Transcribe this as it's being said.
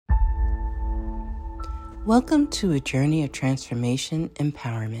Welcome to a journey of transformation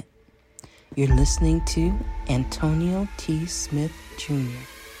empowerment. You're listening to Antonio T. Smith Jr.,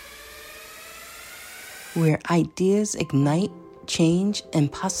 where ideas ignite, change,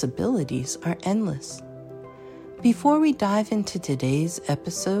 and possibilities are endless. Before we dive into today's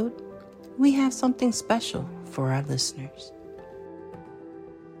episode, we have something special for our listeners.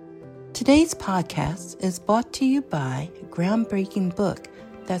 Today's podcast is brought to you by a groundbreaking book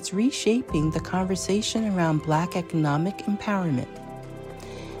that's reshaping the conversation around Black economic empowerment.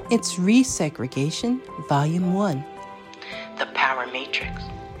 It's Resegregation, Volume 1, The Power Matrix,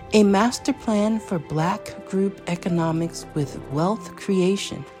 a master plan for Black group economics with wealth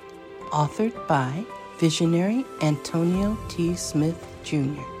creation, authored by visionary Antonio T. Smith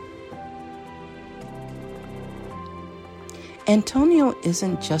Jr. Antonio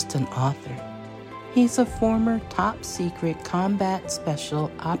isn't just an author. He's a former top-secret combat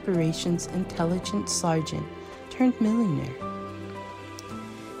special operations intelligence sergeant turned millionaire.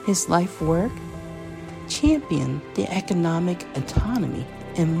 His life work championed the economic autonomy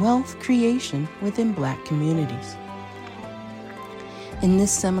and wealth creation within Black communities. In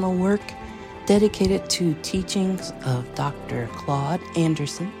this seminal work, dedicated to teachings of Dr. Claude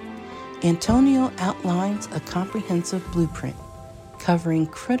Anderson, Antonio outlines a comprehensive blueprint covering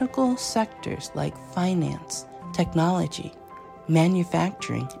critical sectors like finance, technology,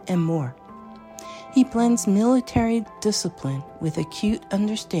 manufacturing, and more. He blends military discipline with acute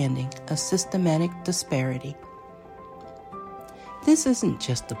understanding of systematic disparity. This isn't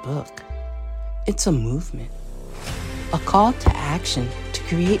just a book. It's a movement, a call to action to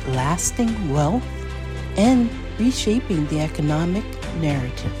create lasting wealth and reshaping the economic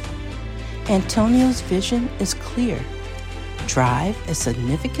narrative. Antonio's vision is clear. Drive a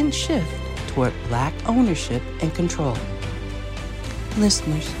significant shift toward Black ownership and control.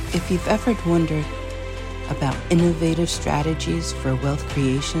 Listeners, if you've ever wondered about innovative strategies for wealth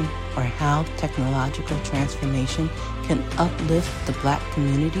creation or how technological transformation can uplift the Black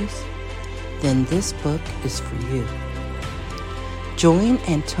communities, then this book is for you. Join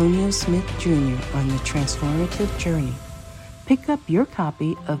Antonio Smith Jr. on the transformative journey. Pick up your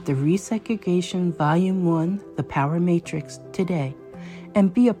copy of the Resegregation Volume 1, The Power Matrix, today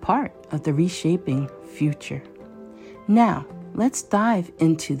and be a part of the reshaping future. Now, let's dive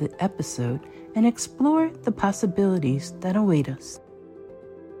into the episode and explore the possibilities that await us.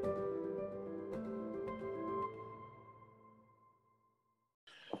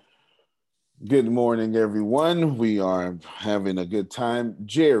 Good morning, everyone. We are having a good time.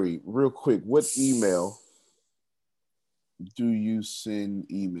 Jerry, real quick, what email do you send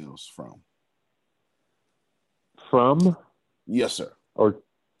emails from? From? Yes, sir. Or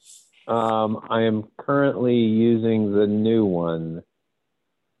I am currently using the new one.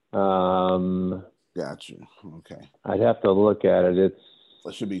 Got you. Okay. I'd have to look at it.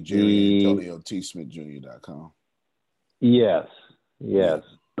 It should be JerryAntonioTSmithJr.com. Yes.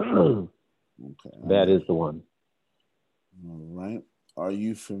 Okay. That is the one. All right. Are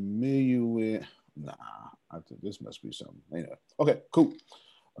you familiar with? Nah, I think this must be something. Anyway. Okay, cool.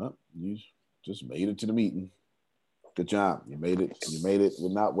 You just made it to the meeting. Good job. You made it. You made it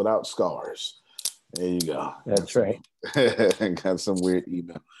without scars. There you go. That's right. Got some weird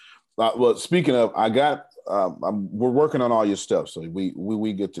email. Well, speaking of, I got. We're working on all your stuff, so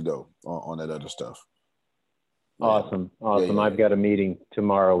we get to go on that other stuff. Awesome. Yeah. I've got a meeting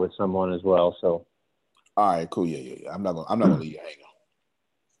tomorrow with someone as well. So. All right. Cool. Yeah. I'm not gonna leave you hanging.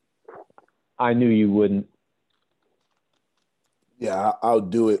 I knew you wouldn't. Yeah, I'll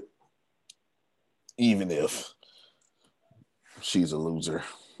do it, even if she's a loser.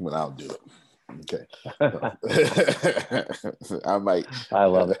 But I'll do it. Okay. I might. I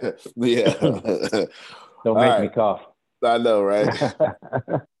love it. Yeah. Don't make me cough. I know, right?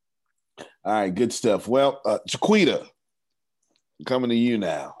 All right, good stuff. Well, Chiquita, coming to you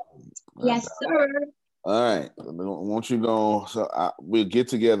now. Yes, sir. All right. Won't you go? So we'll get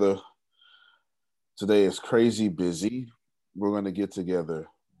together. Today is crazy busy. We're going to get together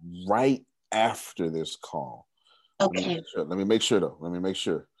right after this call. Okay. Let me make sure because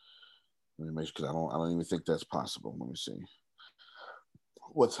I don't even think that's possible. Let me see.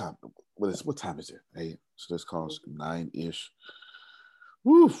 What time is it? Hey, so this call is 9-ish.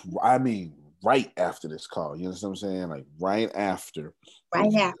 Woof. I mean, right after this call. You understand what I'm saying? Like right after.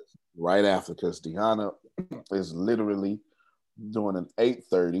 Right after, because Deanna is literally doing an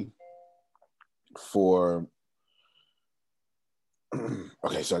 8:30 for.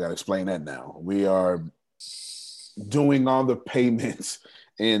 Okay, so I got to explain that now. We are doing all the payments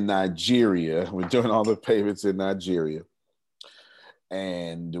in Nigeria. We're doing all the payments in Nigeria.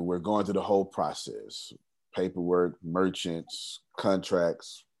 And we're going through the whole process. paperwork, merchants,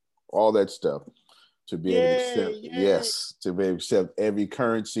 contracts, all that stuff to be able to accept, yes, to be able to accept every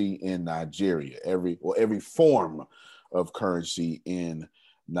currency in Nigeria, every form of currency in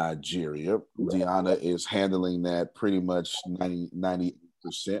Nigeria. Deanna is handling that pretty much 90%.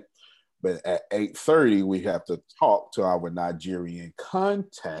 But at 8:30, we have to talk to our Nigerian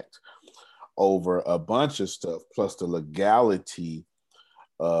contact over a bunch of stuff, plus the legality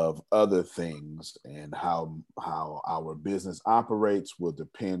of other things, and how our business operates will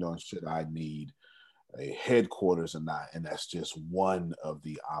depend on should I need a headquarters or not. And that's just one of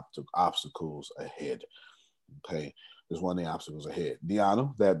the obstacles ahead. Okay, there's one of the obstacles ahead.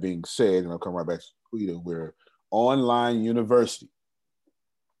 Deanna, that being said, and I'll come right back to Twitter, we're online university.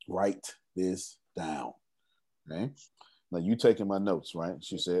 Write this down. Okay. Now you taking my notes, right?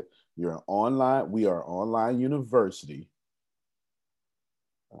 She said, we are online university.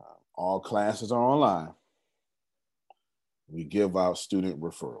 All classes are online. We give out student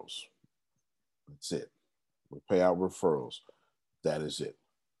referrals. That's it. We pay out referrals. That is it.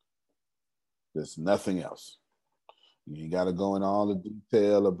 There's nothing else. You ain't got to go in all the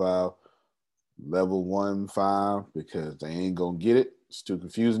detail about level 1-5 because they ain't going to get it. It's too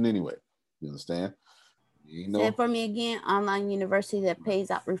confusing anyway. You understand? Say it for me again. Online university that pays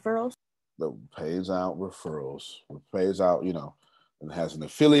out referrals? That pays out referrals. It pays out, and has an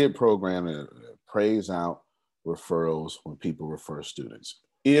affiliate program that pays out referrals when people refer students.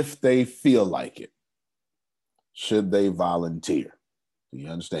 If they feel like it, should they volunteer? Do you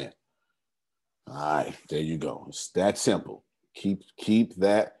understand? All right, there you go. It's that simple. Keep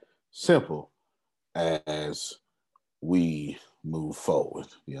that simple as we move forward.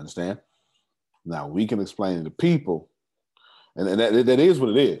 You understand? Now we can explain to the people, and that is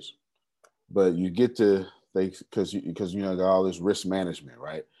what it is. But you get to because got all this risk management,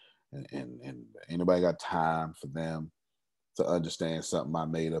 right? And ain't nobody got time for them to understand something I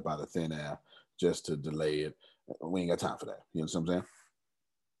made up out of thin air just to delay it. We ain't got time for that. You know what I'm saying?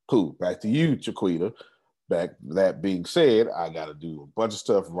 Cool. Back to you, Chiquita. That being said, I got to do a bunch of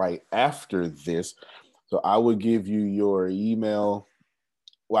stuff right after this. So I will give you your email.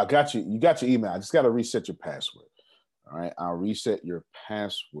 Well, I got you. You got your email. I just got to reset your password. All right. I'll reset your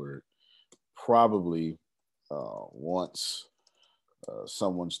password probably once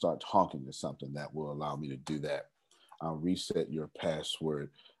someone starts talking to something that will allow me to do that. I'll reset your password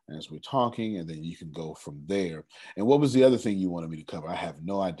as we're talking, and then you can go from there. And what was the other thing you wanted me to cover? I have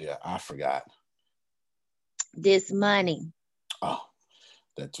no idea. I forgot. This money. Oh,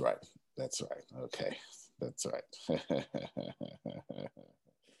 that's right. That's right. Okay. That's right.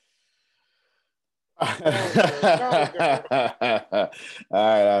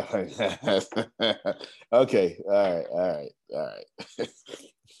 All right. Okay. All right.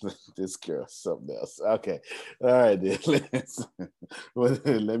 This girl's something else. Okay. All right, then.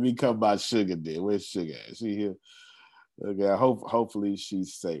 Let me come by Sugar then. Where's Sugar at? Is she here? Okay. Hopefully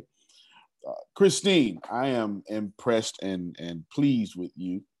she's safe. Christine, I am impressed and pleased with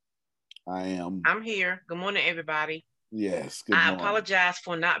you. I'm here. Good morning, everybody. Yes. Good morning. I apologize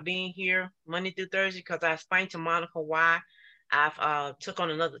for not being here Monday through Thursday because I explained to Monica why I've took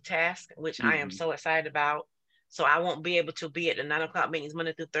on another task, which I am so excited about. So I won't be able to be at the 9 o'clock meetings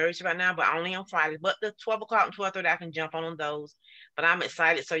Monday through Thursday right now, but only on Friday. But the 12 o'clock and 12:30, I can jump on those. But I'm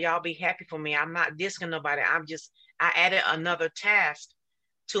excited, so y'all be happy for me. I'm not disking nobody. I added another task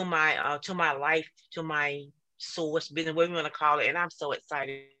to my life, to my source business, whatever you want to call it, and I'm so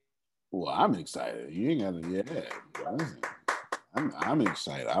excited. Well, I'm excited. You ain't got to, yeah. I'm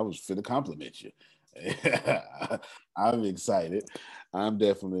excited. I was fit to compliment you. I'm excited. I'm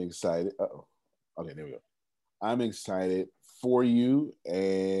definitely excited. Uh-oh. Okay, there we go. I'm excited for you,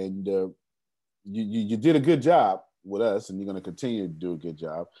 and you did a good job with us, and you're going to continue to do a good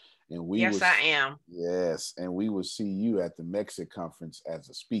job. And I am. Yes, and we will see you at the Mexit conference as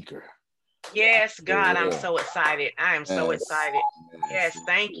a speaker. Yes, God, I'm so excited. I am so excited. Yes,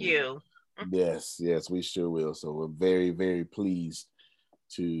 thank you. Yes, we sure will. So we're very, very pleased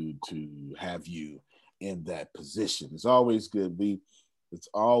to have you in that position. It's always good. It's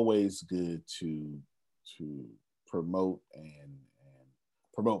always good to promote and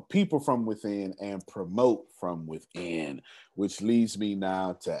promote people from within and promote from within, which leads me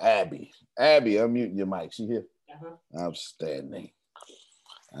now to Abby. Abby, unmute your mic. She here? Uh-huh. Outstanding.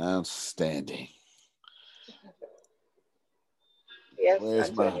 Yes,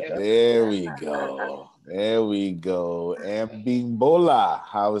 there we go. And Bimbola,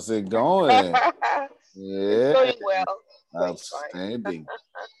 how is it going? Yeah. It's going well. Outstanding.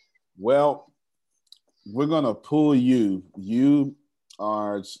 Well, we're going to pull you. You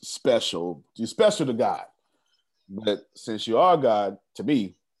are special. You're special to God. But since you are God to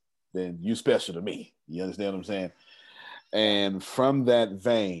me, then you special to me. You understand what I'm saying? And from that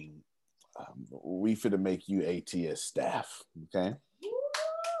vein, we finna make you ATS staff, okay?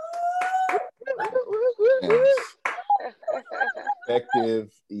 Yes.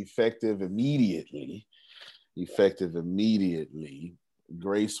 Effective immediately.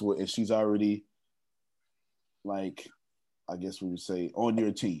 Grace will, and she's already, like, I guess we would say, on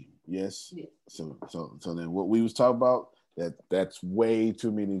your team. Yes. Yeah. So then what we was talking about, that's way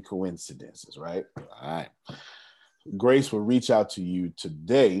too many coincidences, right? All right. Grace will reach out to you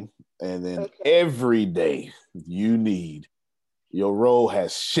today, and then every day you need, your role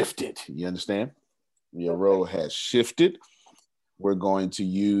has shifted. You understand? Your role has shifted. We're going to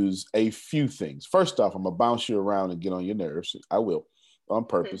use a few things. First off, I'm going to bounce you around and get on your nerves. I will, on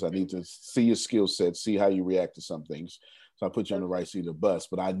purpose. I need to see your skill set, see how you react to some things. So I put you on the right seat of the bus.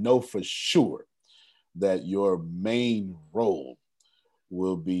 But I know for sure that your main role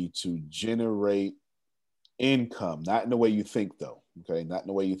will be to generate income, not in the way you think, though. Okay, not in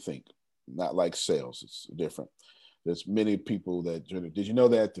the way you think. Not like sales. It's different. There's many people that generate. Did you know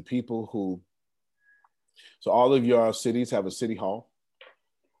that the people who, so all of your cities have a city hall,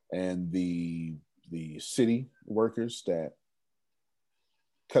 and the city workers that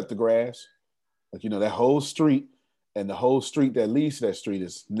cut the grass, like, that whole street, and the whole street that leads to that street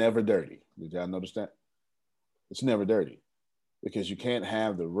is never dirty. Did y'all notice that? It's never dirty, because you can't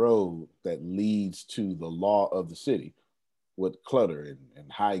have the road that leads to the law of the city with clutter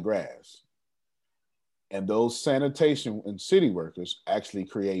and high grass. And those sanitation and city workers actually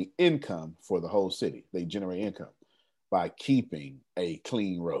create income for the whole city. They generate income by keeping a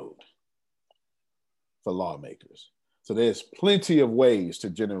clean road for lawmakers. So there's plenty of ways to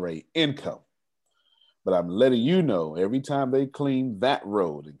generate income. But I'm letting you know, every time they clean that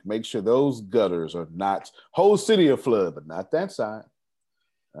road, make sure those gutters are not, whole city of flood, but not that side.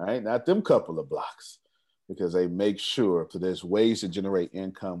 All right, not them couple of blocks, because they make sure that there's ways to generate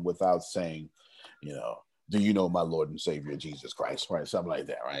income without saying, do you know my Lord and Savior Jesus Christ, right? Something like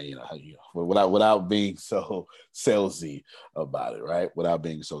that, right? Without being so salesy about it, right? Without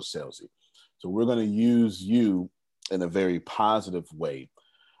being so salesy. So we're going to use you in a very positive way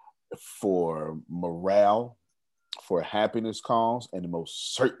for morale, for happiness cause, and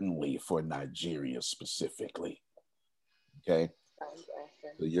most certainly for Nigeria specifically. Okay?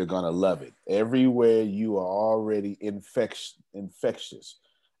 So you're going to love it. Everywhere you are already infectious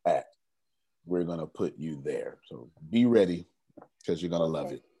at, we're going to put you there. So be ready, because you're going to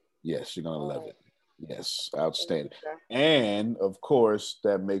love it. Yes, you're going to love it. Yes, outstanding. And of course,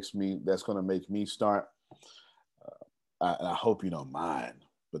 that's going to make me start, I hope you don't mind,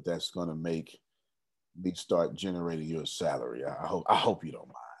 but that's going to make me start generating your salary. I hope you don't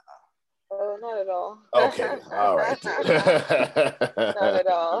mind. Oh, not at all. Okay, all right. Not at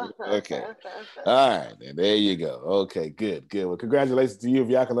all. Okay, all right, then there you go. Okay, good. Well, congratulations to you. If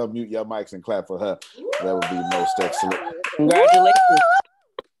y'all can unmute your mics and clap for her, that would be most excellent. Congratulations.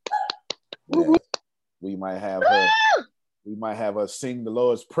 Yeah. We might have her sing the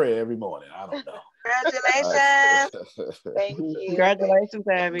Lord's Prayer every morning. I don't know. Congratulations. Thank you. Congratulations,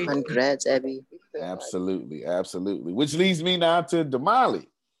 Abby. Congrats, Abby. Absolutely. Which leads me now to Damali.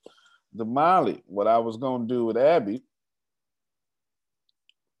 Damali, what I was going to do with Abby,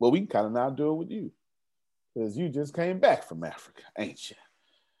 well, we can kind of now do it with you, because you just came back from Africa, ain't you?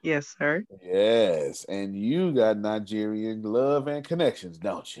 Yes, sir. Yes, and you got Nigerian love and connections,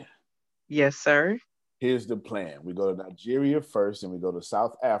 don't you? Yes, sir. Here's the plan. We go to Nigeria first, and we go to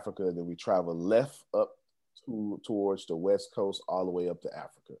South Africa, and then we travel left up towards the West Coast all the way up to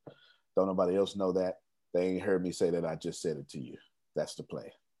Africa. Don't nobody else know that. They ain't heard me say that. I just said it to you. That's the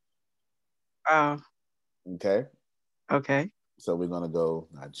plan. Okay? Okay. So we're going to go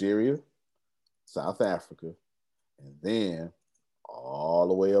Nigeria, South Africa, and then all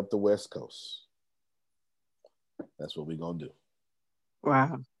the way up the West Coast. That's what we're going to do.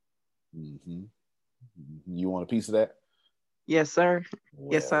 Wow. Mm-hmm. You want a piece of that? Yes, sir.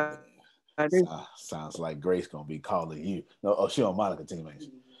 Well, yes, I do. Sounds like Grace going to be calling you. No, she on Monica team, ain't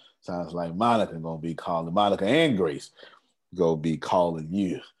she? Sounds like Monica going to be calling. Monica and Grace going to be calling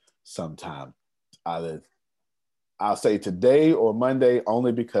you sometime. Either I'll say today or Monday,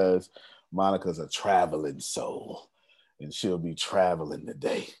 only because Monica's a traveling soul, and she'll be traveling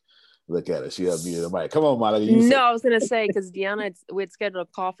today. Look at her. She'll be in the mic. Come on, Monica. I was going to say, because Deanna, we had scheduled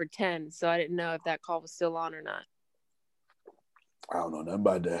a call for 10, so I didn't know if that call was still on or not. I don't know nothing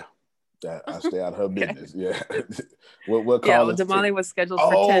about that. I stay out of her business. Yeah. what call? Yeah, well, Damali was scheduled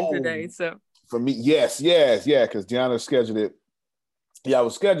for 10 today, so. For me, yes, because Deanna scheduled it. Yeah, I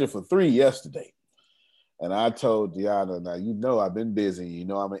was scheduled for 3 yesterday. And I told Deanna, now you know I've been busy. You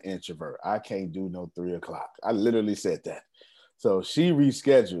know I'm an introvert. I can't do no 3 o'clock. I literally said that. So she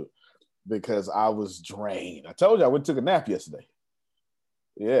rescheduled because I was drained. I told you I went and took a nap yesterday.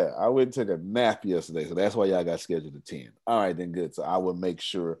 Yeah, I went and took a nap yesterday. So that's why y'all got scheduled at 10. All right, then good. So I will make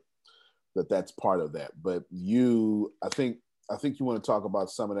sure that that's part of that. But I think you want to talk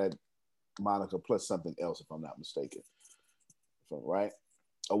about some of that, Monica, plus something else, if I'm not mistaken. Right?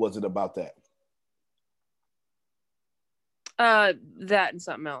 Or was it about that? That and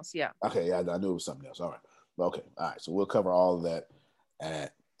something else, yeah. Okay, yeah, I knew it was something else. All right. Okay, all right. So we'll cover all of that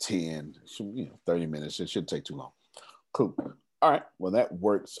at 10, 30 minutes. It shouldn't take too long. Cool. All right. Well, that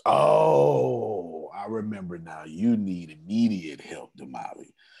works. Oh, I remember now. You need immediate help,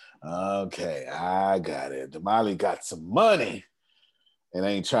 Damali. Okay, I got it. Damali got some money and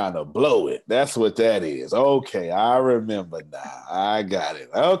ain't trying to blow it. That's what that is. Okay, I remember now. I got it.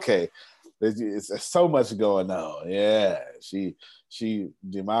 Okay. It's so much going on. Yeah, she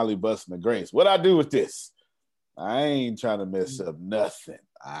Damali busting the grace. What I do with this? I ain't trying to mess up nothing.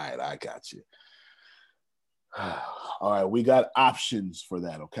 All right, I got you. All right, we got options for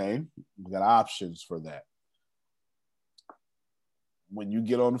that, okay? We got options for that. When you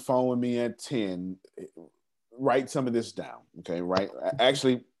get on the phone with me at 10, write some of this down, okay? Right?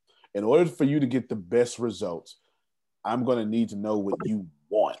 Actually, in order for you to get the best results, I'm going to need to know what you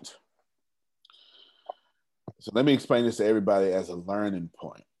want. So let me explain this to everybody as a learning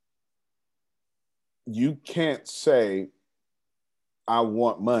point. You can't say, I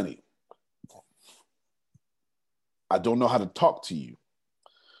want money. I don't know how to talk to you,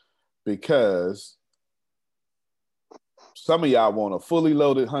 because some of y'all want a fully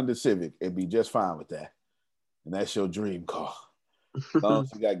loaded Honda Civic and be just fine with that. And that's your dream car. As long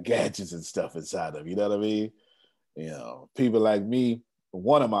as you got gadgets and stuff inside of it, you know what I mean? You know, people like me,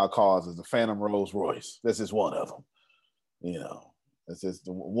 one of my cars is a Phantom Rolls Royce. This is one of them. You know, that's just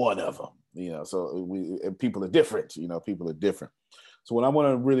one of them. You know, so people are different. You know, people are different. So when I want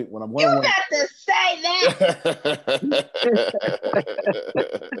to really, when I'm You got to say that.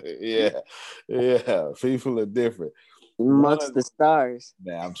 yeah, people are different. Amongst the stars.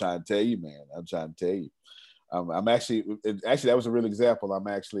 Man, I'm trying to tell you, man. I'm trying to tell you. I'm actually that was a real example. I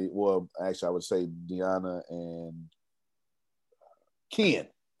would say Deanna and Ken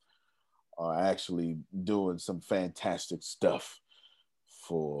are actually doing some fantastic stuff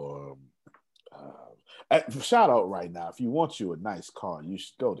for shout out right now. If you want you a nice car, you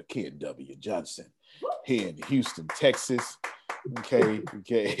should go to Ken W. Johnson here in Houston, Texas. Okay.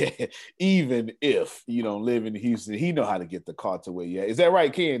 Even if you don't live in Houston, he know how to get the car to where you at. Is that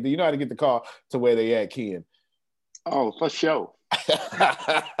right, Ken? Do you know how to get the car to where they at, Ken? Oh, for sure.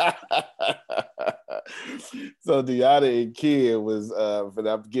 So Deanna and Ken was, but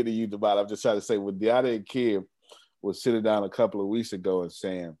I'm getting you about. I'm just trying to say, when Deanna and Ken was sitting down a couple of weeks ago and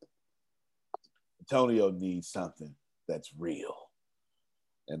saying, Antonio needs something that's real,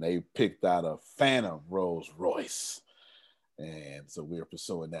 and they picked out a Phantom Rolls Royce, and so we're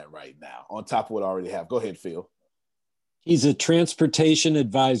pursuing that right now. On top of what I already have. Go ahead, Phil. He's a transportation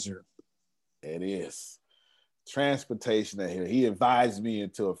advisor. It is. Transportation. He advised me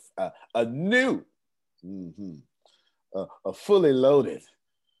into a new, a fully loaded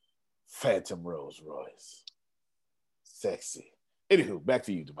Phantom Rolls Royce. Sexy. Anywho, back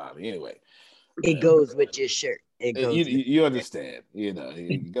to you, Damali. Anyway, it goes with your shirt. It goes. You understand? You know,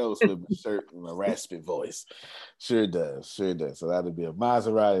 it goes with my shirt and my raspy voice. Sure does. Sure does. So that'd be a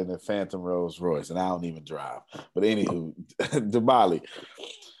Maserati and a Phantom Rolls Royce, and I don't even drive. But anywho, Damali,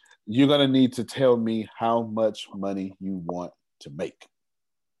 you're going to need to tell me how much money you want to make,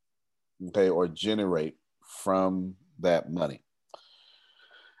 okay, or generate from that money.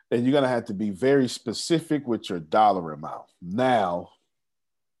 And you're going to have to be very specific with your dollar amount. Now,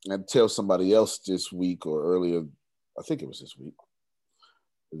 I tell somebody else this week or earlier, I think it was this week,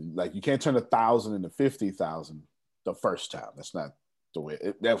 like you can't turn 1,000 into 50,000 the first time. That's not the way.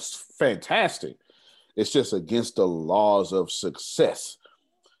 That was fantastic. It's just against the laws of success.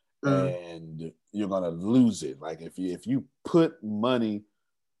 And you're gonna lose it. Like if you put money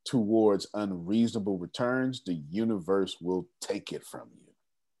towards unreasonable returns, the universe will take it from you.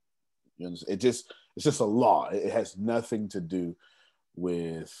 You understand? It's just a law. It has nothing to do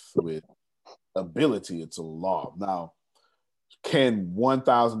with ability. It's a law. Now, can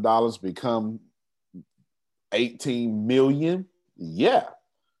 $1,000 become 18 million? Yeah,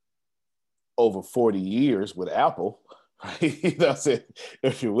 over 40 years with Apple. Right? You know what I'm saying?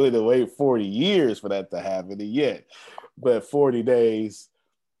 If you're willing to wait 40 years for that to happen, yet. But 40 days,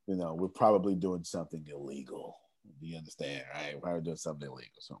 you know, we're probably doing something illegal. Do you understand? Right? We're probably doing something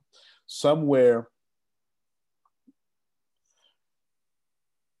illegal. So somewhere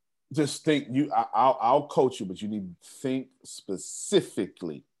just think I'll coach you, but you need to think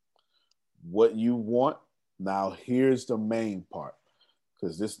specifically what you want. Now, here's the main part,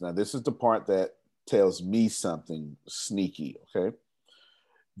 because this is the part that tells me something sneaky, okay?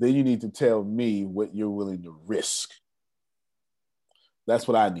 Then you need to tell me what you're willing to risk. That's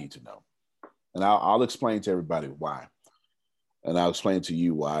what I need to know. And I'll explain to everybody why. And I'll explain to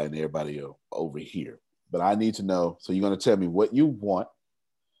you why and everybody over here. But I need to know, so you're going to tell me what you want,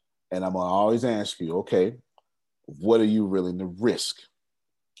 and I'm going to always ask you, okay, what are you willing to risk?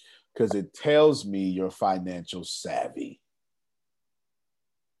 Because it tells me you're financial savvy.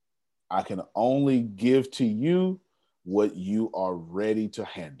 I can only give to you what you are ready to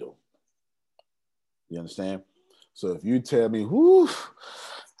handle. You understand? So if you tell me, whoo,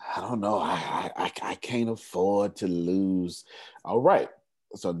 I don't know, I can't afford to lose. All right.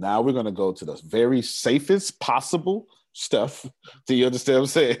 So now we're going to go to the very safest possible stuff. Do you understand what I'm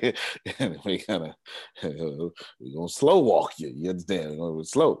saying? And we're going to slow walk you. You understand? We're going to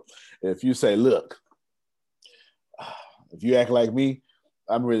slow. If you say, look, if you act like me,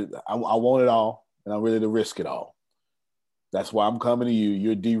 I want it all, and I'm ready to risk it all. That's why I'm coming to you.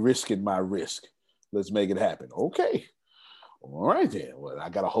 You're de-risking my risk. Let's make it happen. Okay. All right, then. Well, I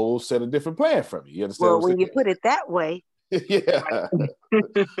got a whole set of different plans from you. You understand? Well, when you put it that way. Yeah.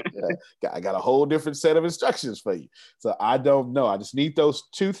 I got a whole different set of instructions for you. So I don't know. I just need those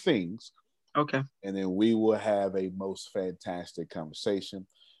two things. Okay. And then we will have a most fantastic conversation.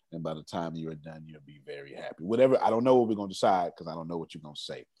 And by the time you're done, you'll be very happy. Whatever, I don't know what we're going to decide because I don't know what you're going to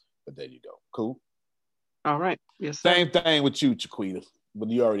say. But there you go. Cool? All right. Yes, sir. Same thing with you, Chiquita. But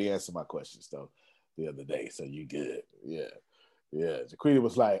you already answered my questions, though, the other day. So you good. Yeah. Yeah. Chiquita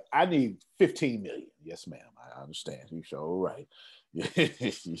was like, I need 15 million. Yes, ma'am. I understand. You sure right.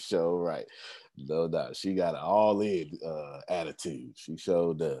 You sure right. No doubt. She got an all-in attitude. She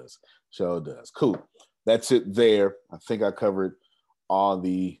sure does. Sure does. Cool. That's it there. I think I covered all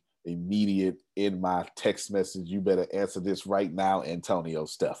the immediate in my text message. You better answer this right now, Antonio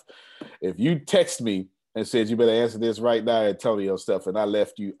stuff. If you text me and said you better answer this right now, Antonio stuff, and I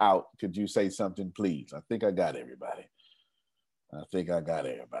left you out, could you say something, please? I think I got everybody.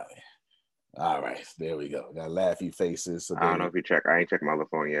 All right, there we go. Got laughy faces. So I don't know if you check. I ain't checked my other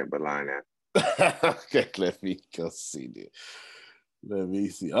phone yet, but line that. Okay, let me go see this. Let me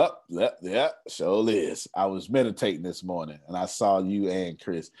see. Oh, yeah, sure is. I was meditating this morning, and I saw you and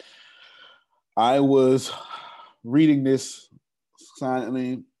Chris. I was reading this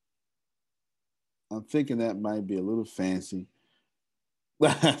silently. I'm thinking that might be a little fancy.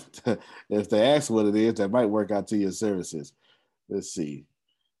 If they ask what it is, that might work out to your services. Let's see.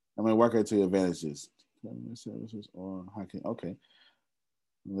 I might work out to your advantages. Services or how can? Okay,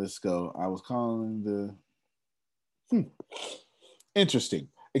 let's go. I was calling the. Interesting.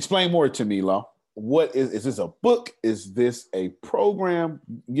 Explain more to me, Law. What is this a book? Is this a program?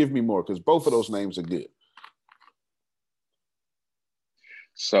 Give me more, because both of those names are good.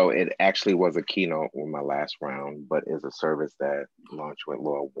 So it actually was a keynote with my last round, but is a service that Launch with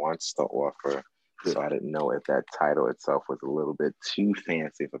Law wants to offer. So I didn't know if that title itself was a little bit too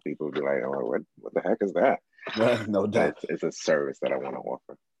fancy for people to be like, oh, what the heck is that? No doubt. It's a service that I want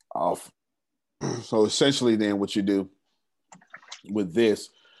to offer. So essentially then what you do with this,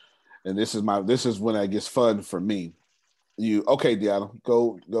 and this is when it gets fun for me. Okay, Deanna,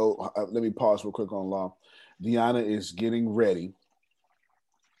 go. Let me pause real quick on Law. Deanna is getting ready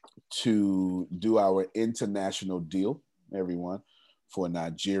to do our international deal, everyone, for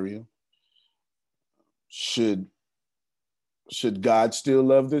Nigeria. Should God still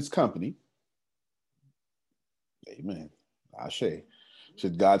love this company? Amen. Ashe.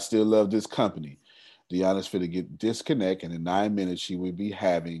 Should God still love this company? Deanna's fit to get disconnect, and in 9 minutes, she will be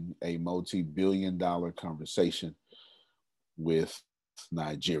having a multi-billion-dollar conversation with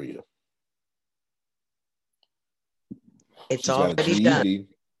Nigeria. It's She's got a already GED. done.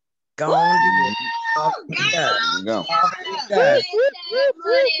 Go on. There you go.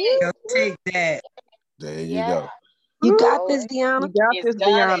 Go take that. There you go. You got this, Deanna. You got this,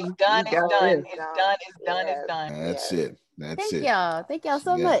 Deanna. It's done. You got this. That's it. That's Thank it. y'all. Thank y'all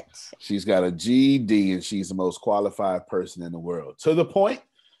so Yeah. much. She's got a GED, and she's the most qualified person in the world. To the point,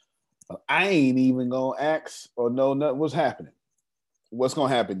 I ain't even gonna ask or know nothing what's happening. What's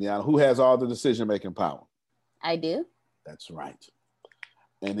gonna happen, Deanna? Who has all the decision-making power? I do. That's right.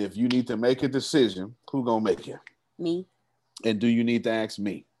 And if you need to make a decision, who gonna make it? Me. And do you need to ask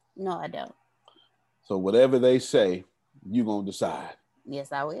me? No, I don't. So whatever they say, you gonna decide.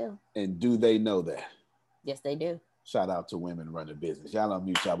 Yes, I will. And do they know that? Yes, they do. Shout out to women running business. Y'all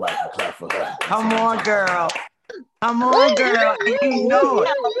unmute your mic and clap for her. Come on, girl. Come on, girl. You know it.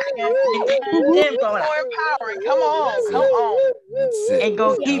 More empowering. Come on. Come on. That's it. And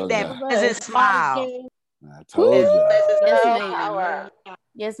go I keep told that ya. pleasant smile. I told you. This is Yes, girl ma'am. power.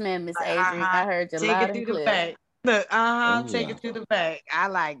 Yes, ma'am, Miss Adrian. I heard you Take loud it and through the clear. back. Look, Told take ya. it through the back. I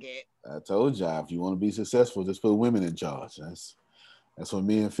like it. I told you. If you want to be successful, just put women in charge. That's what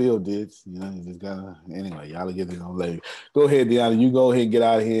me and Phil did. You know, you just gotta. Anyway, y'all get it on later. Go ahead, Deanna. You go ahead and get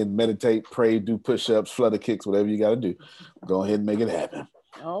out of here and meditate, pray, do push-ups, flutter kicks, whatever you got to do. Go ahead and make it happen.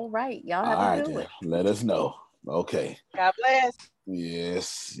 All right. Y'all All have right, a good then. one. Let us know. Okay. God bless.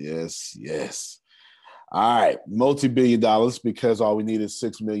 Yes. All right. Multi-billion dollars because all we need is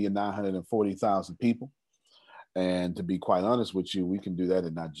 6,940,000 people. And to be quite honest with you, we can do that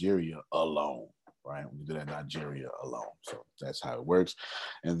in Nigeria alone. Right? We can do that in Nigeria alone. So that's how it works.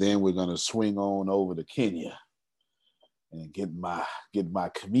 And then we're going to swing on over to Kenya and get my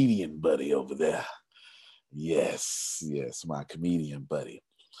comedian buddy over there. Yes, my comedian buddy.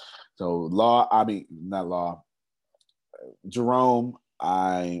 So Jerome,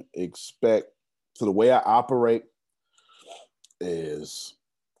 I expect, so the way I operate is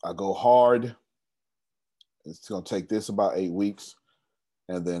I go hard. It's going to take this about 8 weeks.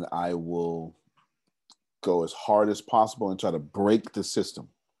 And then I will go as hard as possible and try to break the system.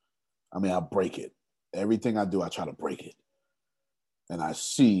 I mean, I'll break it. Everything I do, I try to break it. And I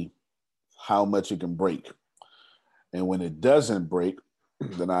see how much it can break. And when it doesn't break,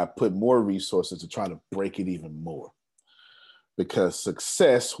 then I put more resources to try to break it even more. Because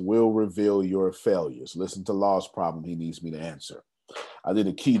success will reveal your failures. Listen to Law's problem he needs me to answer. I did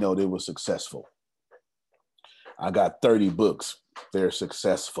a keynote, it was successful. I got 30 books, they're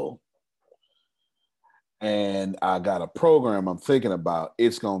successful. And I got a program I'm thinking about,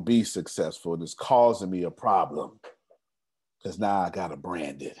 it's going to be successful. And it's causing me a problem because now I got to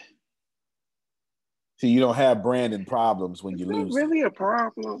brand it. See, you don't have branding problems when you lose. Really a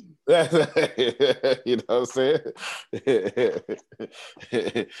problem? You know what I'm saying?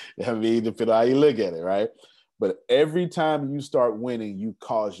 I mean, depending on how you look at it, right? But every time you start winning, you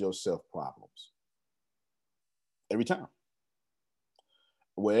cause yourself problems. Every time.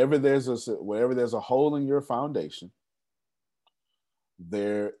 Wherever there's a hole in your foundation,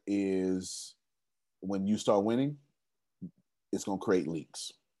 there is, when you start winning, it's going to create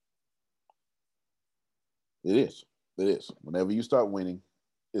leaks. It is. Whenever you start winning,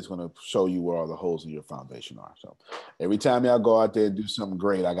 it's going to show you where all the holes in your foundation are. So every time y'all go out there and do something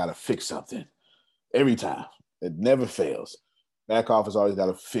great, I got to fix something. Every time. It never fails. Back office always got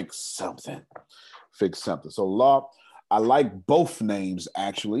to fix something. So Law, I like both names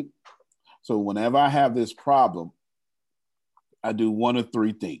actually. So whenever I have this problem, I do one of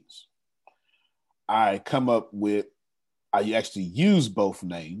three things. I actually use both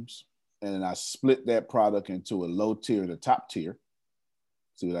names and I split that product into a low tier and a top tier.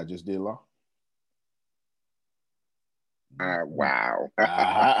 See what I just did, Law? Wow.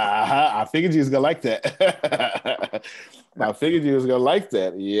 I figured you was gonna like that.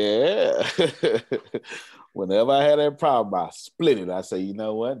 Yeah. Whenever I had that problem, I split it. I say, you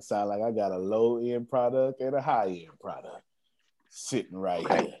know what? It sounds like I got a low-end product and a high-end product sitting right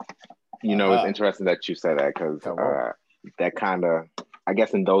here. You know, it's interesting that you said that because that kind of, I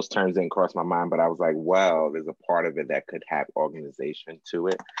guess in those terms didn't cross my mind, but I was like, well, there's a part of it that could have organization to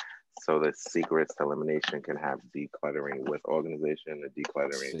it. So the secrets to elimination can have decluttering with organization, the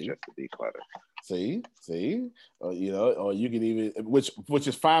decluttering is just a declutter. See, you know, or you can even, which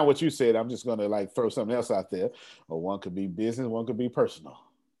is fine what you said. I'm just gonna like throw something else out there. Or one could be business, one could be personal.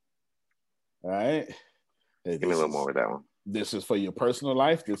 All right. Hey, give me a little more with that one. This is for your personal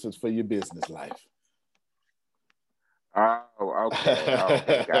life. This is for your business life. Oh, okay.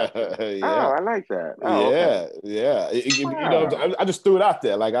 Gotcha. Yeah. Oh, I like that. Yeah. You know, I just threw it out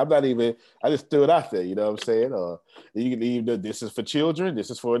there. Like I just threw it out there. You know what I'm saying? Or you can even this is for children. This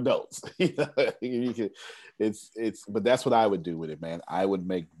is for adults. You know, but that's what I would do with it, man. I would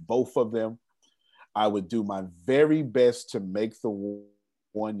make both of them. I would do my very best to make the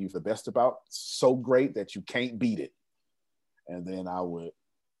one you're the best about so great that you can't beat it. And then I would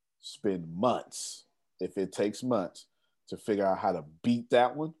spend months, if it takes months, to figure out how to beat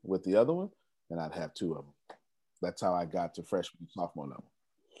that one with the other one, and I'd have two of them. That's how I got to freshman and sophomore level.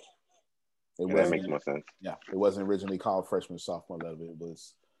 That makes more sense. Yeah, it wasn't originally called freshman and sophomore level.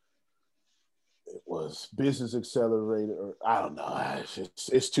 It was business accelerator, or I don't know.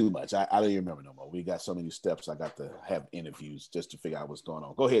 It's too much. I don't even remember no more. We got so many steps. I got to have interviews just to figure out what's going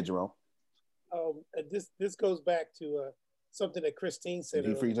on. Go ahead, Jerome. This goes back to something that Christine said.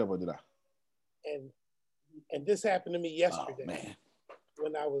 Did he freeze up or did I? And this happened to me yesterday. Oh, man.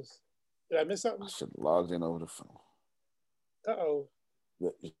 When did I miss something? I should have logged in over the phone. Uh-oh.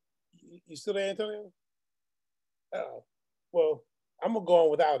 You still there, Antonio? Uh-oh. Well, I'm going to go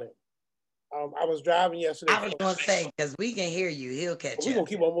on without him. I was driving yesterday. I was going to say, because we can hear you. He'll catch We're up. going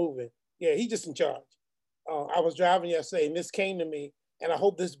to keep on moving. Yeah, he's just in charge. I was driving yesterday, and this came to me, and I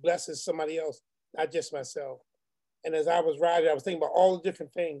hope this blesses somebody else, not just myself. And as I was riding, I was thinking about all the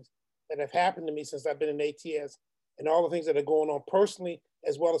different things that have happened to me since I've been in ATS and all the things that are going on personally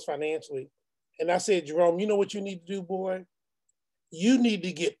as well as financially. And I said, Jerome, you know what you need to do, boy? You need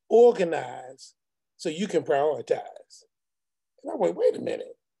to get organized so you can prioritize. And I went, wait a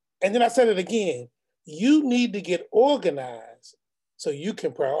minute. And then I said it again. You need to get organized so you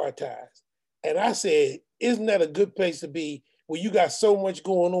can prioritize. And I said, isn't that a good place to be where you got so much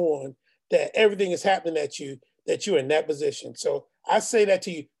going on that everything is happening at you, that you're in that position? So I say that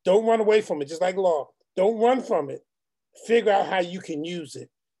to you. Don't run away from it, just like law. Don't run from it. Figure out how you can use it.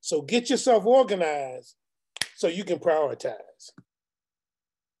 So get yourself organized so you can prioritize.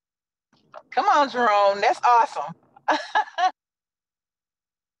 Come on, Jerome. That's awesome.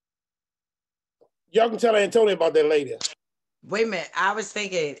 Y'all can tell Antonio about that later. Wait a minute. I was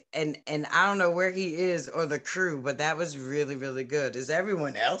thinking, and I don't know where he is or the crew, but that was really, really good. Is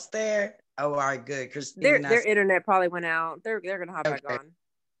everyone else there? Oh, all right, good. Christine, Their internet probably went out. They're gonna hop back on.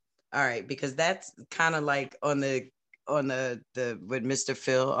 All right, because that's kind of like on the what Mr.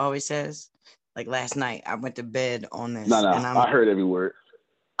 Phil always says. Like last night, I went to bed on this. No, and I heard every word.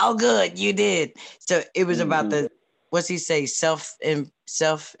 Oh, good, you did. So it was about the what's he say? Self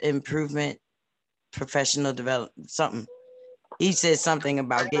improvement, professional development, something. He said something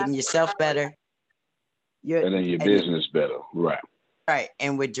about getting yourself better. And then your business better, right? Right.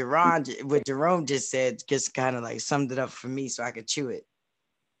 And what Jerome just said, just kind of like summed it up for me, so I could chew it.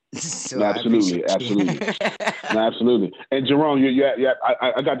 So absolutely. No, absolutely. And Jerome,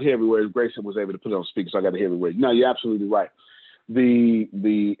 I got to hear every word. Grayson was able to put it on speaker, so I got to hear every word. No, you're absolutely right.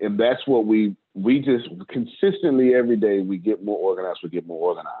 And that's what we just consistently every day we get more organized.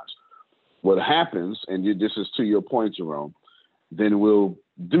 What happens, and this is to your point, Jerome, then we'll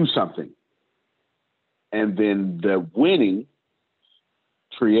do something. And then the winning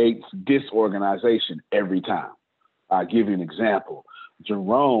creates disorganization every time. I'll give you an example.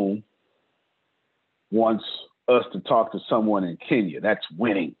 Jerome wants us to talk to someone in Kenya. That's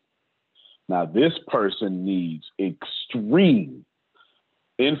winning. Now, this person needs extreme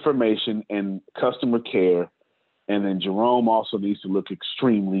information and customer care. And then Jerome also needs to look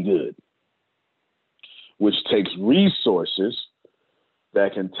extremely good, which takes resources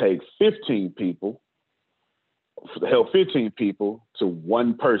that can take 15 people to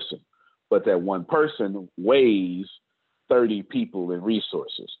one person, but that one person weighs 30 people in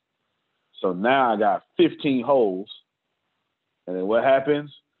resources. So now I got 15 holes, and then what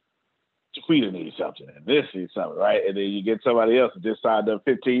happens? Chiquita needs something, and this needs something, right? And then you get somebody else to decide the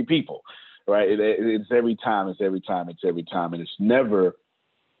 15 people, right? It's every time, and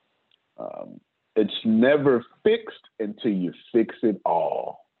it's never fixed until you fix it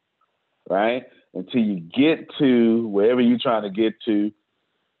all, right? Until you get to wherever you're trying to get to,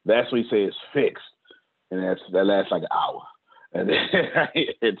 that's when you say it's fixed, and that lasts like an hour, and then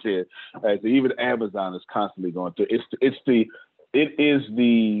it's it. Right? So even Amazon is constantly going through. It is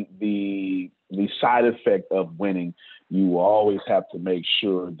the side effect of winning. You always have to make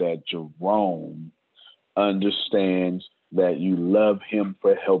sure that Jerome understands that you love him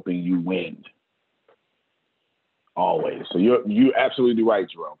for helping you win. Always. So you're absolutely right,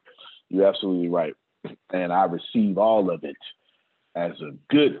 Jerome. You're absolutely right. And I receive all of it as a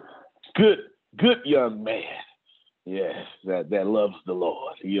good young man. Yes, that loves the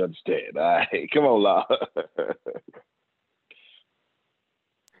Lord. You understand? All right. Come on, Law.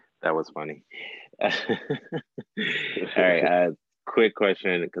 That was funny. All right, quick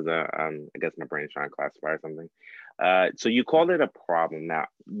question, because I guess my brain's trying to classify or something. So you called it a problem. Now,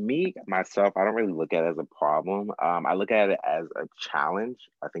 myself, I don't really look at it as a problem. I look at it as a challenge.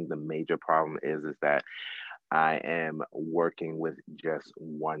 I think the major problem is that I am working with just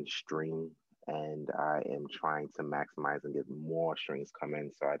one stream, and I am trying to maximize and get more strings come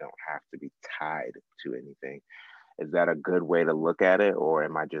in so I don't have to be tied to anything. Is that a good way to look at it, or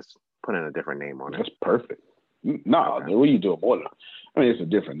am I just putting a different name on it? That's perfect. No, okay. What are you doing more than? I mean, it's a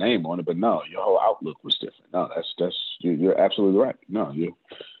different name on it, but no, your whole outlook was different. No, you're absolutely right. No,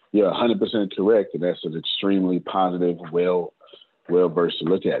 you're 100% correct, and that's an extremely positive, well versed to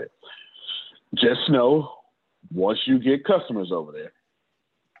look at it. Just know, once you get customers over there,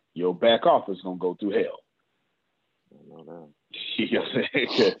 your back office is gonna go through hell. I know that. You know what I'm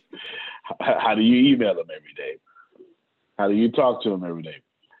saying? How do you email them every day? How do you talk to them every day?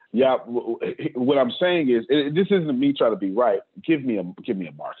 Yeah, what I'm saying is, this isn't me trying to be right. Give me a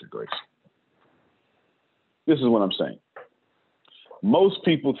marker, Grace. This is what I'm saying. Most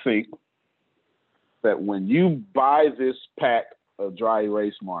people think that when you buy this pack of dry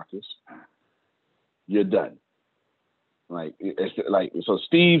erase markers, you're done. So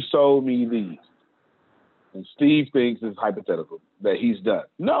Steve sold me these, and Steve thinks it's hypothetical that he's done.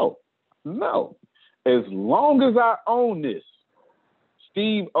 No. As long as I own this,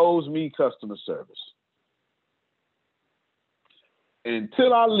 Steve owes me customer service.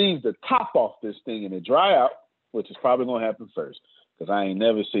 Until I leave the top off this thing and it dry out, which is probably going to happen first, because I ain't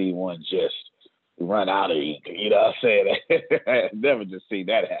never seen one just run out of ink. You know what I'm saying? I never just seen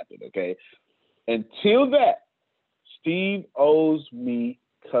that happen, okay? Until that, Steve owes me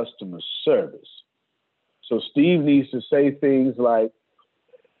customer service. So Steve needs to say things like,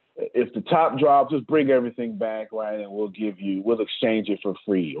 if the top drops, just bring everything back, right? And we'll exchange it for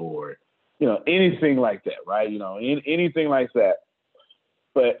free, or, anything like that, right? Anything like that.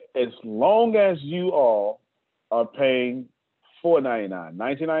 But as long as you all are paying $4.99,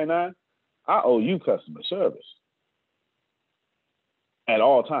 $19.99, I owe you customer service at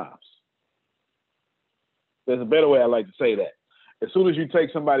all times. There's a better way I like to say that. As soon as you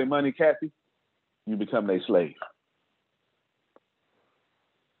take somebody's money, Kathy, you become their slave.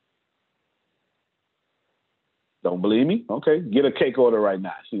 Don't believe me? Okay, get a cake order right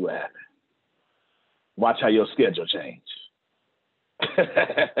now. See what happens. Watch how your schedule change.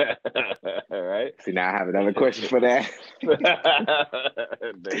 All right. See, now I have another question for that.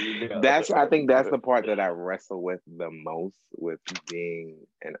 There you go. I think that's the part that I wrestle with the most with being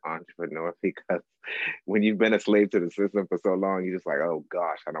an entrepreneur, because when you've been a slave to the system for so long, you're just like, oh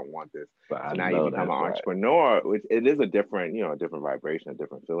gosh, I don't want this. So now you become an entrepreneur, which it is a different, a different vibration, a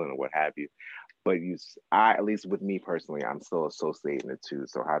different feeling, or what have you. But at least with me personally, I'm still associating the two.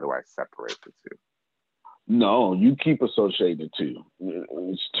 So how do I separate the two? No, you keep associating the two.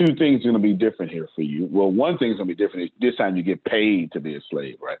 It's two things going to be different here for you. Well, one thing's going to be different. This time you get paid to be a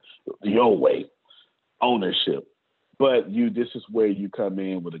slave, right? Your way, ownership. But this is where you come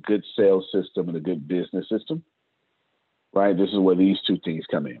in with a good sales system and a good business system, right? This is where these two things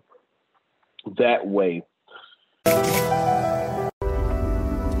come in. That way.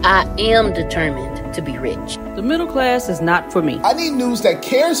 I am determined to be rich. The middle class is not for me. I need news that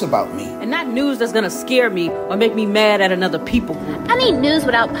cares about me. And not news that's going to scare me or make me mad at another people group. I need news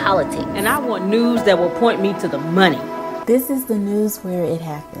without politics. And I want news that will point me to the money. This is the news where it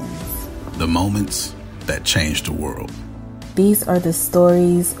happens. The moments that change the world. These are the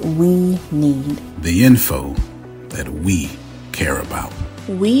stories we need. The info that we care about.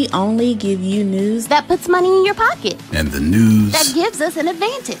 We only give you news that puts money in your pocket. And the news that gives us an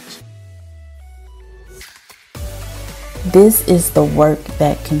advantage. This is the work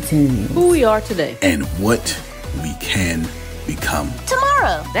that continues. Who we are today. And what we can become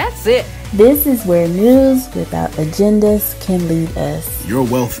tomorrow. That's it. This is where news without agendas can lead us. Your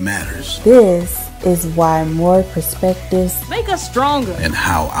wealth matters. This is why more perspectives make us stronger. And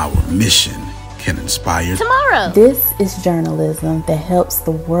how our mission can inspire tomorrow. This is journalism that helps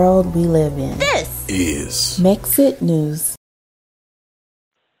the world we live in. This is Mexit News.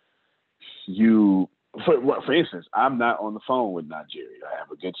 For instance, I'm not on the phone with Nigeria. I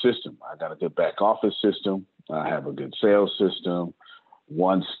have a good system. I got a good back office system. I have a good sales system.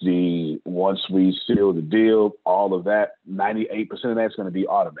 Once we seal the deal, all of that, 98% of that's going to be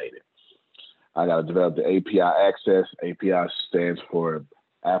automated. I got to develop the API access. API stands for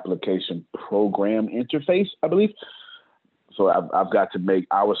Application Program Interface, I believe. So I've got to make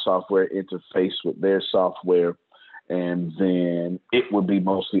our software interface with their software, and then it would be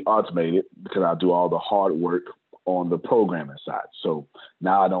mostly automated because I'll do all the hard work on the programming side. So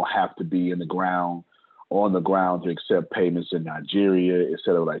now I don't have to be on the ground to accept payments in Nigeria, et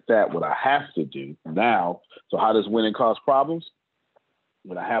cetera, like that. What I have to do now, so how does winning cause problems?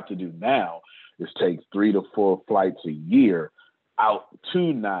 What I have to do now is take 3 to 4 flights a year out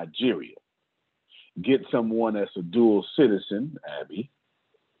to Nigeria, get someone that's a dual citizen, Abby,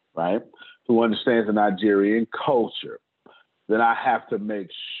 right, who understands the Nigerian culture. Then I have to make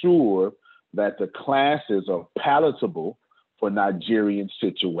sure that the classes are palatable for Nigerian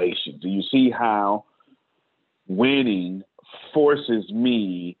situations. Do you see how winning forces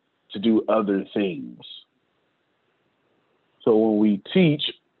me to do other things? So when we teach,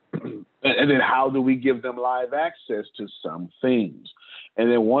 and then how do we give them live access to some things? And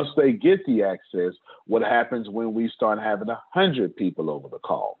then once they get the access, what happens when we start having 100 people over the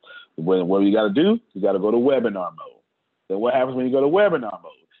call? What you got to do? You got to go to webinar mode. Then what happens when you go to webinar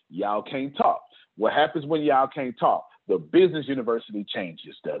mode? Y'all can't talk. What happens when y'all can't talk? the business university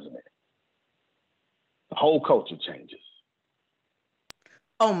changes, doesn't it? The whole culture changes.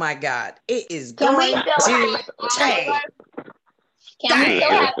 Oh my God, it is Can we going still to have change. Can we still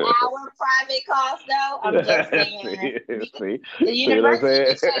have our private calls though? I'm just saying. See The university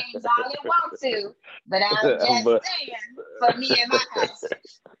what can I'm change all it wants to, but I'm just But- saying for me and my house.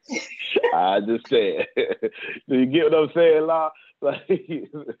 I just said. Do you get what I'm saying, Law? Like,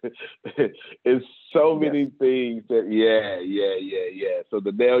 it's so many things that, yeah. So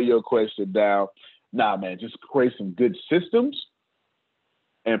to nail your question down, nah, man, just create some good systems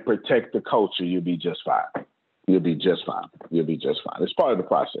and protect the culture. You'll be just fine. You'll be just fine. It's part of the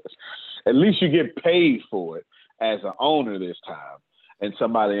process. At least you get paid for it as an owner this time, and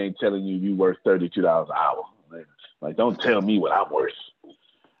somebody ain't telling you worth $32 an hour. Like, don't tell me what I'm worth.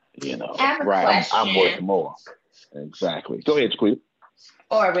 You know, I have a right? I'm worth question. more. Exactly. Go ahead, Squeak.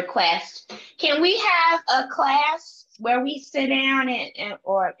 Or a request. Can we have a class where we sit down and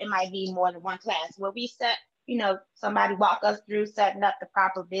or it might be more than one class where we set, somebody walk us through setting up the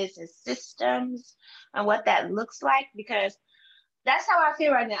proper business systems and what that looks like? Because that's how I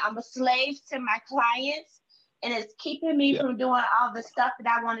feel right now. I'm a slave to my clients, and it's keeping me from doing all the stuff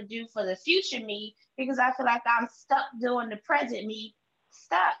that I want to do for the future me, because I feel like I'm stuck doing the present me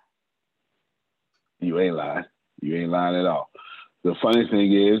stuff. You ain't lying. You ain't lying at all. The funny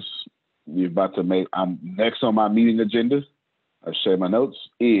thing is, I'm next on my meeting agenda, I've shared my notes,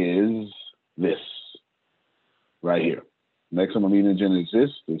 is this right here. Next on my meeting agenda is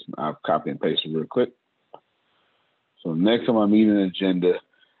this. I'll copy and paste it real quick. So next on my meeting agenda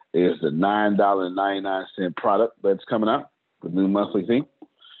is the $9.99 product that's coming out, the new monthly thing.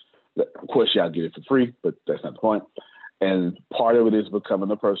 Of course, y'all get it for free, but that's not the point. And part of it is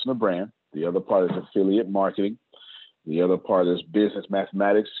becoming a personal brand. The other part is affiliate marketing. The other part is business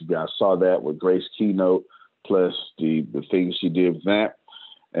mathematics. You guys saw that with Grace Keynote, plus the things she did with that.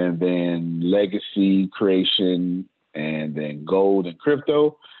 And then legacy creation, and then gold and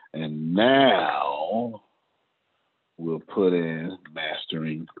crypto. And now we'll put in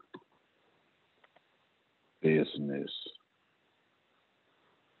mastering business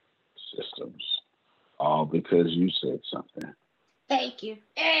systems. All because you said something. Thank you.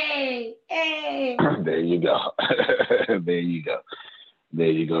 Hey. There you go. There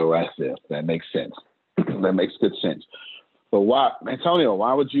you go right there. That makes sense. That makes good sense. But why, Antonio,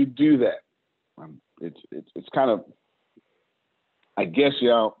 why would you do that? It's kind of, I guess,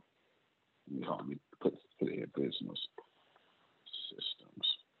 y'all, let me put it here, business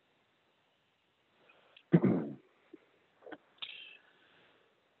systems.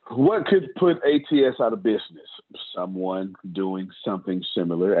 What could put ATS out of business? Someone doing something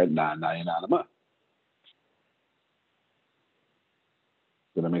similar at $9.99 a month.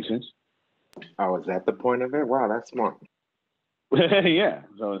 Does that make sense? Oh, is that the point of it? Wow, that's smart. Yeah.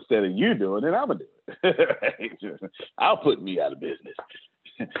 So instead of you doing it, I'm going to do it. I'll put me out of business.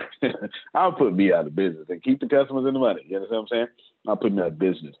 I'll put me out of business and keep the customers and the money. You understand what I'm saying? I'll put me out of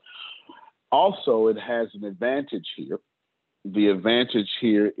business. Also, it has an advantage here. The advantage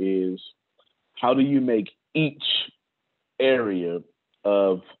here is, how do you make each area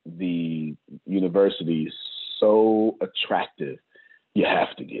of the university so attractive? You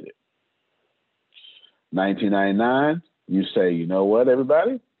have to get it. $19.99, you say, you know what,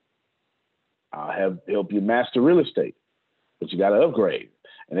 everybody? I'll help you master real estate, but you got to upgrade.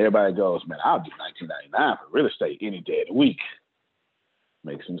 And everybody goes, man, I'll do $19.99 for real estate any day of the week.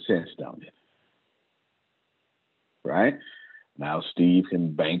 Makes some sense, don't it? Right? Now Steve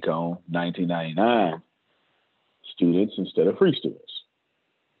can bank on $19.99 students instead of free students.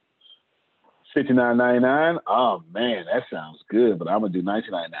 $59.99. Oh man, that sounds good, but I'm gonna do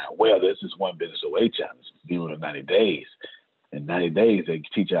 $19.99. Well, this is one business away challenge. Doing in 90 days. In 90 days, they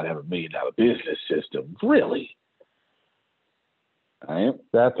teach you how to have $1 million business system. Really? All right.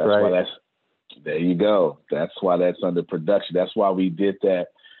 That's right. Why there you go. That's why that's under production. That's why we did that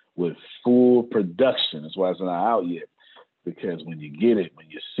with full production. That's why it's not out yet. Because when you get it, when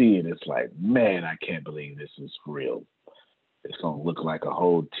you see it, it's like, man, I can't believe this is real. It's going to look like a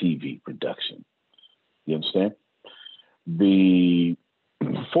whole TV production. You understand? The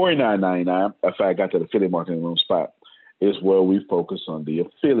 $49.99, in fact, I got that affiliate marketing in the wrong spot, is where we focus on the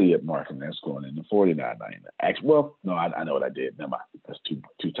affiliate marketing. That's going in the $49.99. Actually, well, no, I know what I did. Never mind. That's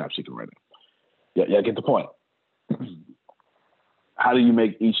too top secret right now. Yeah, get the point. How do you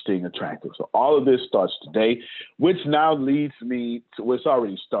make each thing attractive? So all of this starts today, which now leads me to, well, it's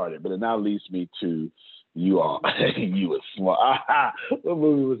already started, but it now leads me to you all. You were smart. What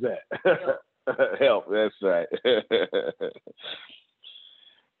movie was that? Help. That's right.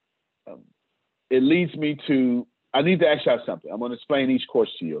 It leads me to I need to ask y'all something. I'm going to explain each course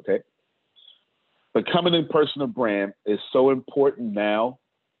to you, okay? Becoming a personal brand is so important now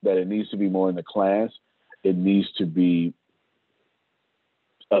that it needs to be more in the class. It needs to be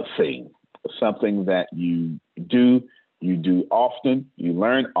a thing, something that you do often, you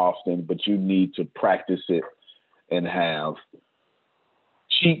learn often, but you need to practice it and have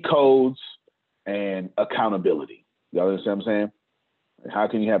cheat codes and accountability. Y'all understand what I'm saying? How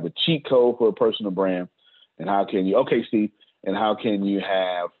can you have a cheat code for a personal brand? And how can you, okay, Steve, and how can you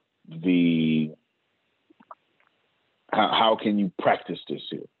have how can you practice this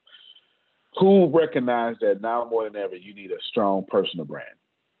here? Who recognized that now more than ever, you need a strong personal brand?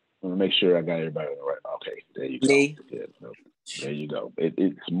 I'm gonna make sure I got everybody on the right. Okay, there you go. Yeah, no, there you go.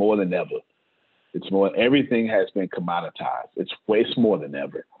 It's more than ever. It's more. Everything has been commoditized. It's more than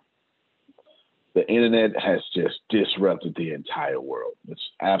ever. The internet has just disrupted the entire world.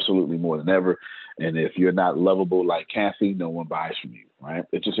 It's absolutely more than ever. And if you're not lovable like Kathy, no one buys from you, right?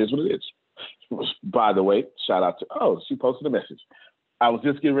 It just is what it is. By the way, shout out to, she posted a message. I was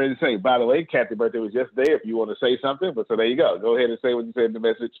just getting ready to say, by the way, Kathy's birthday was yesterday, if you want to say something. But so there you go. Go ahead and say what you said in the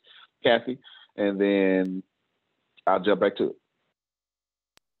message, Kathy, and then I'll jump back to it.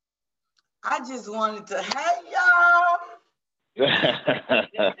 I just wanted to, hey, y'all.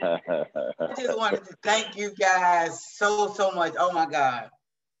 I just wanted to thank you guys so much. Oh, my God.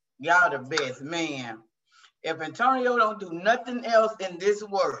 Y'all the best, man. If Antonio don't do nothing else in this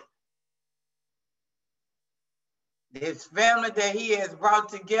world, this family that he has brought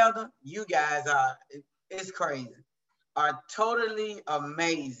together, you guys are, it's crazy, are totally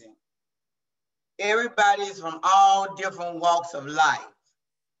amazing. Everybody's from all different walks of life,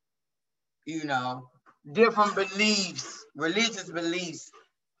 you know, different beliefs, religious beliefs,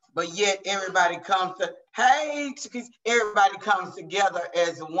 but yet everybody comes to, everybody comes together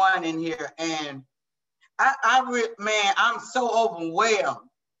as one in here. And man, I'm so overwhelmed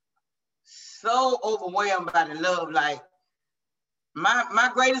by the love. Like my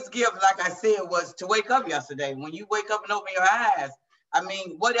greatest gift, like I said, was to wake up yesterday. When you wake up and open your eyes, I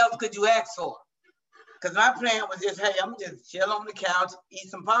mean, what else could you ask for? Because my plan was just, hey, I'm just chill on the couch, eat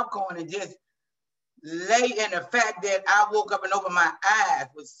some popcorn, and just lay in the fact that I woke up and opened my eyes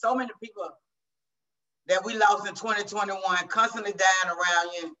with so many people that we lost in 2021, constantly dying around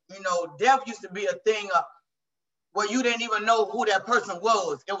you. You know, death used to be a thing where you didn't even know who that person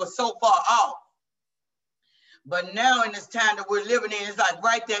was. It was so far off. But now in this time that we're living in, it's like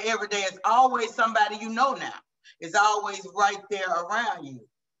right there every day. It's always somebody you know now. It's always right there around you.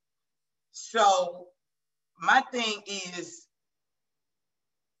 So my thing is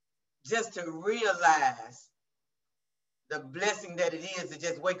just to realize the blessing that it is to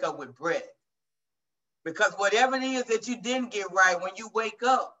just wake up with breath. Because whatever it is that you didn't get right, when you wake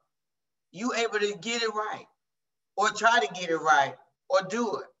up, you able to get it right or try to get it right or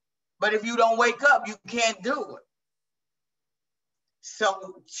do it. But if you don't wake up, you can't do it.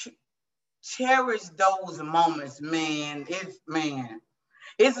 So cherish those moments, man.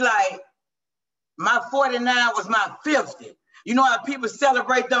 It's like my 49 was my 50. You know how people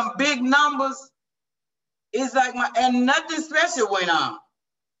celebrate them big numbers? It's like and nothing special went on.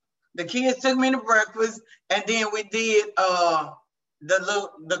 The kids took me to breakfast, and then we did the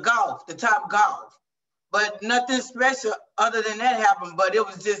golf, the top golf. But nothing special other than that happened, but it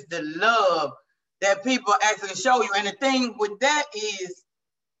was just the love that people actually show you. And the thing with that is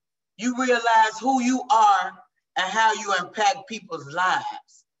you realize who you are and how you impact people's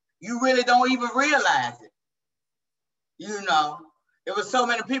lives. You really don't even realize it. You know, it was so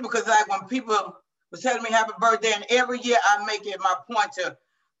many people, because like when people was telling me happy birthday, and every year I make it my point to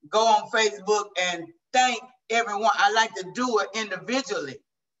go on Facebook and thank everyone. I like to do it individually,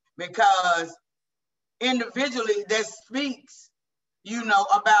 because individually that speaks, you know,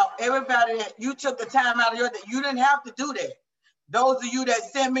 about everybody that you took the time out of your day. You didn't have to do that. Those of you that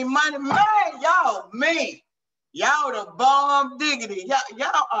send me money, man, y'all the bomb diggity.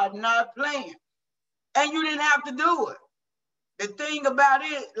 Y'all are not playing. And you didn't have to do it. The thing about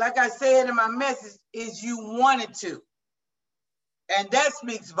it, like I said in my message, is you wanted to. And that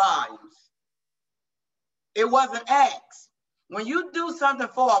speaks volumes. It wasn't asked. When you do something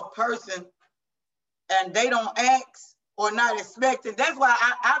for a person and they don't ask or not expecting, that's why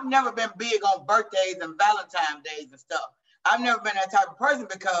I've never been big on birthdays and Valentine's days and stuff. I've never been that type of person,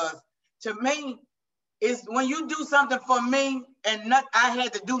 because to me, it's when you do something for me and I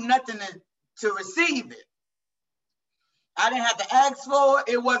had to do nothing to receive it. I didn't have to ask for it.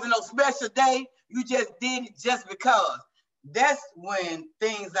 It wasn't no special day. You just did it just because. That's when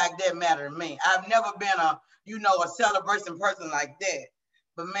things like that matter to me. I've never been a celebration person like that.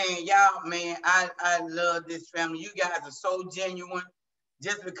 But man, y'all, man, I love this family. You guys are so genuine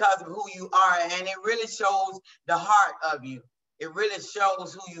just because of who you are. And it really shows the heart of you. It really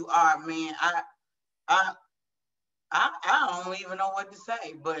shows who you are, man. I don't even know what to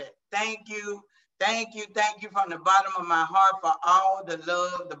say, but thank you. Thank you from the bottom of my heart for all the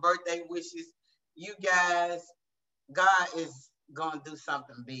love, the birthday wishes. You guys, God is going to do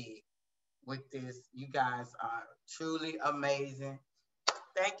something big with this. You guys are truly amazing.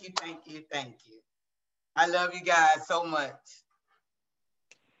 Thank you. I love you guys so much.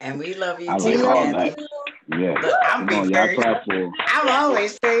 And we love you I too. like all that. Yeah. Look, I'm Come on, big y'all first. clap for him. I'm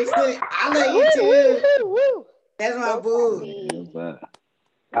always first. Look, I love you too. That's my boo.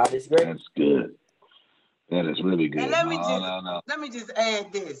 God is great. That's good. That is really good. And let me just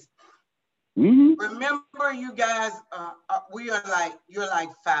add this. Mm-hmm. Remember, you guys, you're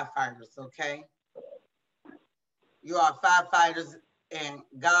like firefighters, okay? You are firefighters, and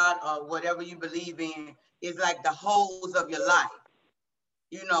God or whatever you believe in is like the hose of your life.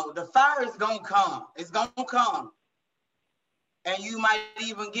 You know, the fire is gonna come. It's gonna come, and you might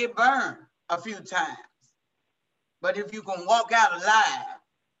even get burned a few times. But if you can walk out alive,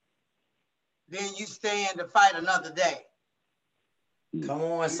 then you stand to fight another day. Come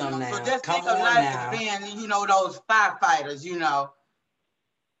on, some now. So just Come think of on life now. as being, those firefighters,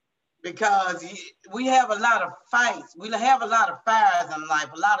 because we have a lot of fights. We have a lot of fires in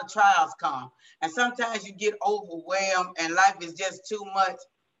life. A lot of trials come. And sometimes you get overwhelmed and life is just too much.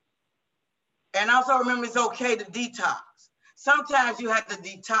 And also remember, it's okay to detox. Sometimes you have to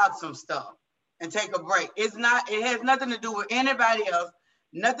detox some stuff and take a break. It has nothing to do with anybody else.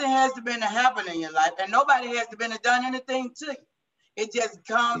 Nothing has to happen in your life, and nobody has to done anything to you. It just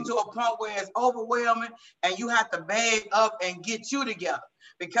comes to a point where it's overwhelming and you have to bag up and get you together.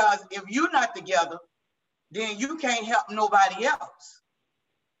 Because if you're not together, then you can't help nobody else.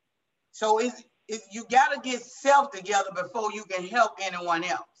 So you got to get self together before you can help anyone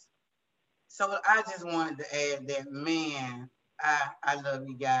else. So I just wanted to add that, man, I love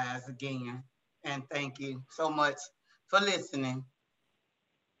you guys again. And thank you so much for listening.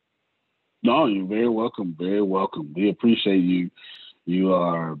 No, you're very welcome. Very welcome. We appreciate you. You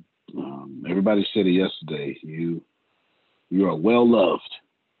are, everybody said it yesterday, you are well loved.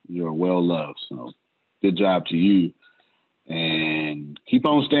 You are well loved. So good job to you. And keep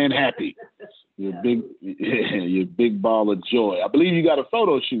on staying happy. You're a big ball of joy. I believe you got a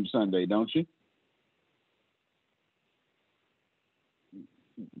photo shoot Sunday, don't you?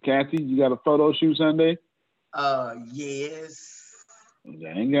 Kathy, you got a photo shoot Sunday? Yes.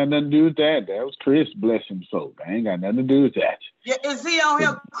 That ain't got nothing to do with that. That was Chris, bless him soul. That ain't got nothing to do with that. Yeah, is he on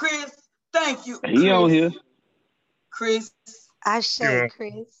here, Chris? Thank you, Chris. He on here. Chris. I say,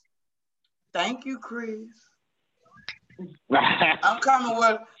 Chris. Thank you, Chris. I'm coming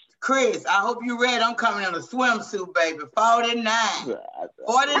with Chris. I hope you read. I'm coming in a swimsuit, baby. 49.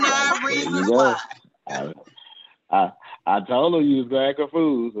 49 reasons why. I told him you was going to act a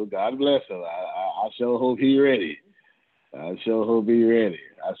fool, so God bless him. I sure hope he ready. I sure hope he ready.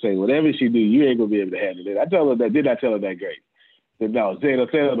 I say, whatever she do, you ain't going to be able to handle it. I told her that. Did I tell her that great? Said, no, say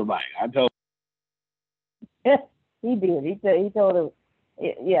it on the mic. I told her. He did. He told him,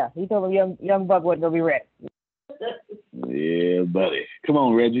 yeah, he told him young Buck wasn't going to be ready. Yeah, buddy. Come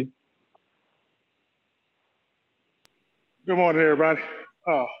on, Reggie. Good morning, everybody.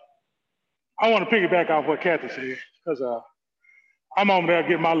 I want to piggyback off what Kathy said, because I'm over there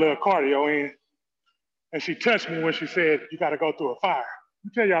getting my little cardio in, and she touched me when she said, you got to go through a fire. Let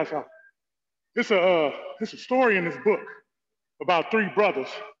me tell y'all something. It's a story in this book about three brothers.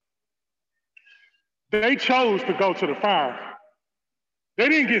 They chose to go to the fire. They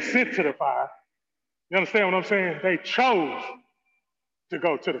didn't get sent to the fire. You understand what I'm saying? They chose to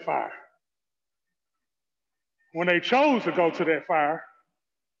go to the fire. When they chose to go to that fire,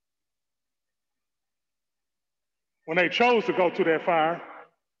 they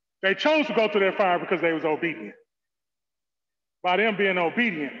chose to go to that fire because they was obedient. By them being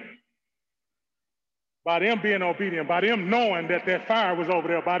obedient, by them knowing that that fire was over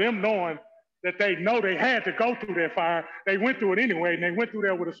there, by them knowing that they know they had to go through that fire, they went through it anyway, and they went through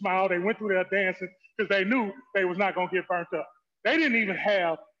there with a smile, they went through there dancing, because they knew they was not going to get burnt up. They didn't even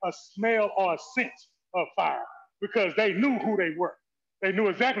have a smell or a scent of fire, because they knew who they were. They knew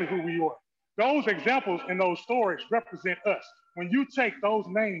exactly who we were. Those examples and those stories represent us. When you take those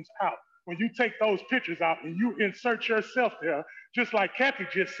names out, when you take those pictures out and you insert yourself there, just like Kathy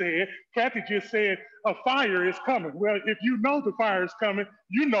just said a fire is coming. Well, if you know the fire is coming,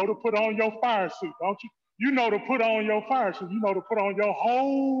 you know to put on your fire suit, don't you? You know to put on your fire suit. You know to put on your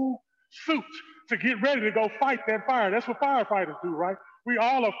whole suit to get ready to go fight that fire. That's what firefighters do, right? We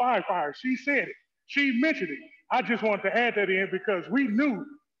all are firefighters. She said it. She mentioned it. I just wanted to add that in because we knew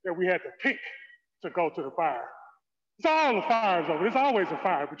that we had to pick to go to the fire. It's all the fires over. There's always a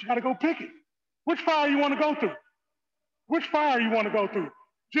fire, but you got to go pick it. Which fire you want to go through? Which fire you want to go through?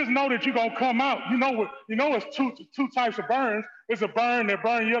 Just know that you're gonna come out. You know it's two types of burns. It's a burn that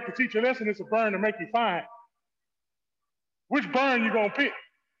burn you up to teach you a lesson. It's a burn to make you fine. Which burn you gonna pick?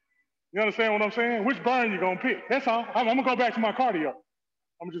 You understand what I'm saying? Which burn you gonna pick? That's all. I'm gonna go back to my cardio.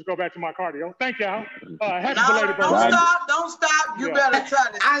 I'm gonna just go back to my cardio. Thank y'all. Happy belated birthday. Don't stop. You better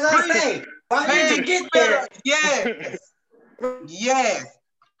try to. I was gonna say, why did you get there? Yes. Yes.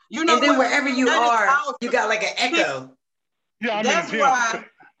 You know, and then wherever you are, you got like an echo. Yeah, I'm That's in the gym. why.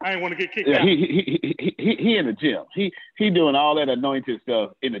 I ain't want to get kicked Yeah, out. he in the gym. He doing all that anointed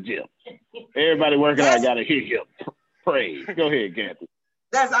stuff in the gym. Everybody working out got to hear him. Praise. Go ahead, Kathy.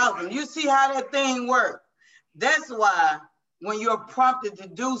 That's awesome. You see how that thing works. That's why when you're prompted to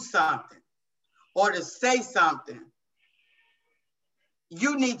do something or to say something,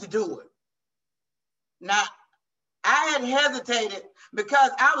 you need to do it. Now, I had hesitated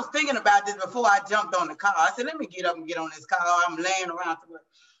because I was thinking about this before I jumped on the car. I said, let me get up and get on this car. I'm laying around.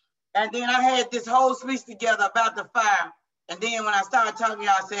 And then I had this whole speech together about the fire. And then when I started talking,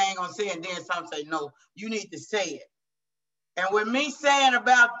 y'all say I ain't gonna say it. And then some say, no, you need to say it. And with me saying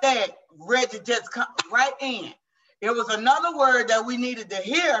about that, Reggie just come right in. It was another word that we needed to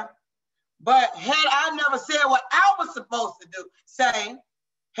hear. But had I never said what I was supposed to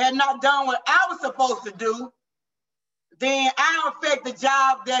had not done what I was supposed to do, then I don't affect the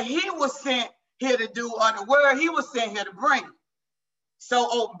job that he was sent here to do or the word he was sent here to bring.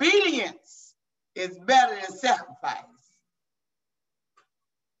 So obedience is better than sacrifice.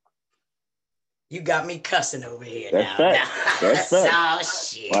 You got me cussing over here. That's now. fact. That's fact. Oh,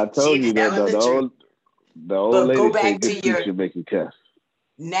 shit. Well, I told you that the old lady go back said good to your. teacher make you cuss.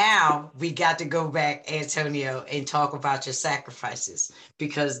 Now we got to go back, Antonio, and talk about your sacrifices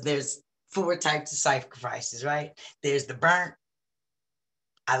because there's 4 types of sacrifices, right? There's the burnt.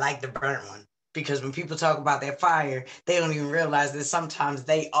 I like the burnt one because when people talk about that fire, they don't even realize that sometimes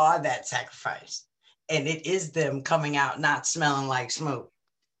they are that sacrifice. And it is them coming out not smelling like smoke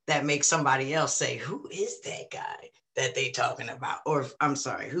that makes somebody else say, who is that guy that they talking about? Or I'm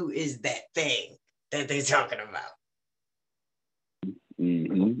sorry, who is that thing that they talking about?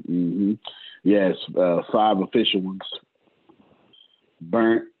 Yes, 5 official ones.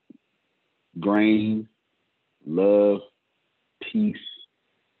 Burnt, grain, love, peace,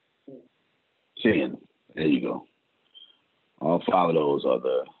 sin. There you go. All 5 of those are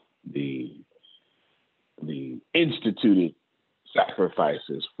the instituted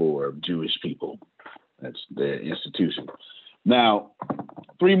sacrifices for Jewish people. That's their institution. Now,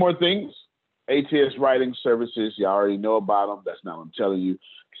 3 more things. ATS writing services, you already know about them. That's not what I'm telling you.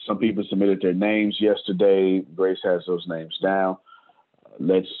 Some people submitted their names yesterday. Grace has those names down.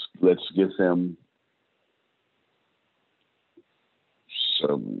 Let's get them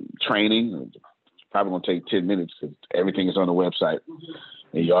some training. It's probably going to take 10 minutes because everything is on the website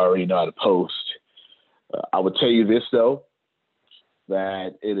and you already know how to post. I would tell you this, though,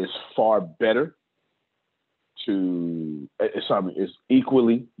 that it is far better it's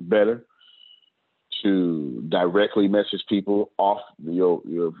equally better to directly message people off your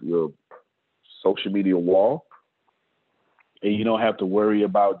social media wall. And you don't have to worry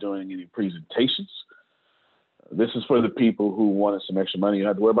about doing any presentations. This is for the people who wanted some extra money. You don't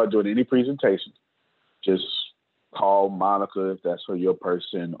have to worry about doing any presentations. Just call Monica if that's for your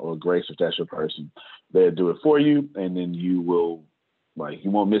person or Grace if that's your person. They'll do it for you, and then you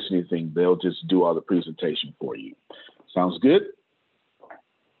won't miss anything. They'll just do all the presentation for you. Sounds good?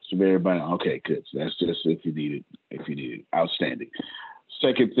 So everybody, okay, good. So that's just if you need it. Outstanding.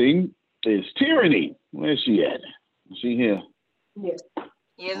 Second thing is Tyranny. Where's she at? Is she here? Yes.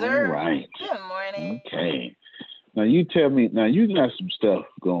 Yes, sir. All right. Good morning. Okay. Now you tell me. Now you got some stuff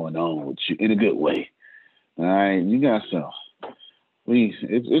going on with you in a good way. All right. You got some.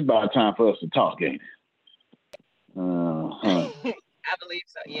 It's about time for us to talk, ain't it? I believe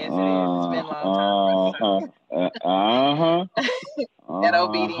so. Yes, it is. It's been a long time. That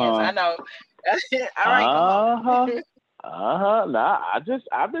obedience. I know. All right. Nah,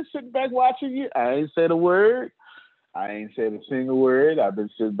 I've been sitting back watching you. I ain't said a word. I ain't said a single word. I've been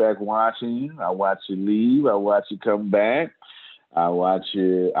sitting back watching you. I watch you leave. I watch you come back. I watch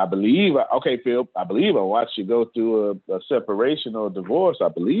you. Phil, I believe I watched you go through a separation or a divorce. I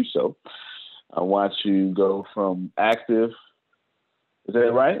believe so. I watch you go from active. Is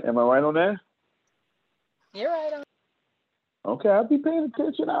that right? Am I right on that? You're right on. Okay, I'll be paying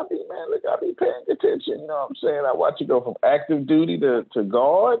attention. I'll be paying attention. You know what I'm saying? I watch you go from active duty to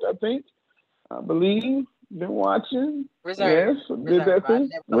guard, I believe. Been watching. Reserve. Yes, did that thing?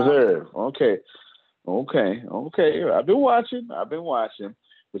 Reserve. Okay. I've been watching.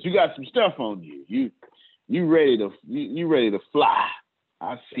 But you got some stuff on you. You ready to fly.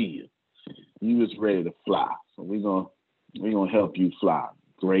 I see you. You was ready to fly. So we're gonna help you fly.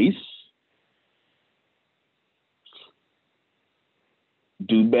 Grace.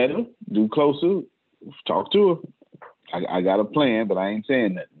 Do better, do closer, talk to her. I got a plan, but I ain't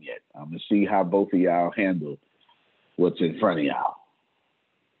saying nothing yet. I'm gonna see how both of y'all handle what's in front of y'all.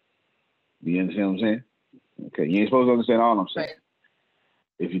 You understand what I'm saying? Okay, you ain't supposed to understand all I'm saying. Right.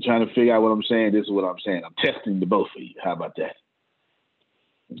 If you're trying to figure out what I'm saying, this is what I'm saying. I'm testing the both of you. How about that?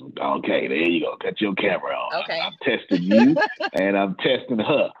 Okay, there you go. Cut your camera on. Okay. I'm testing you and I'm testing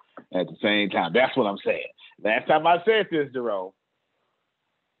her at the same time. That's what I'm saying. Last time I said this, Jerome,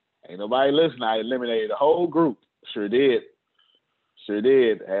 ain't nobody listening. I eliminated the whole group. Sure did.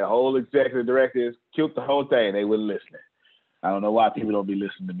 Had whole executive directors, killed the whole thing. They weren't listening. I don't know why people don't be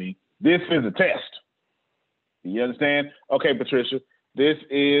listening to me. This is a test. You understand? Okay, Patricia, this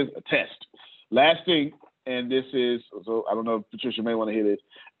is a test. Last thing, and this is, so I don't know if Patricia may want to hear this.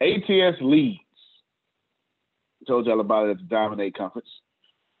 ATS leads. I told y'all about it at the Dominate Conference.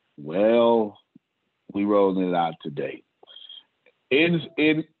 Well, we rolling it out today. In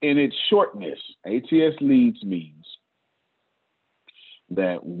its shortness, ATS leads means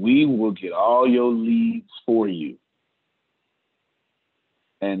that we will get all your leads for you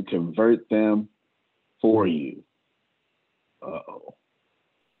and convert them for you. Uh-oh.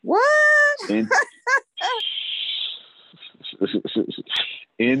 What?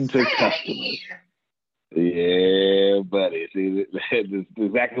 Into customers. Yeah, buddy. See, that's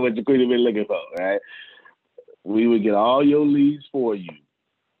exactly what you could have been looking for, right? We would get all your leads for you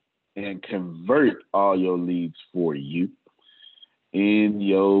and convert all your leads for you in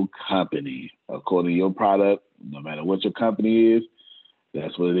your company according to your product. No matter what your company is,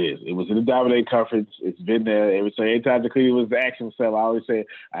 that's what it is. It was in the Dominate Conference. It's been there. Anytime Jaquita was asking herself, I always say,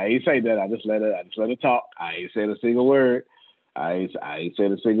 I ain't say that. I just let her talk. I ain't said a single word. I ain't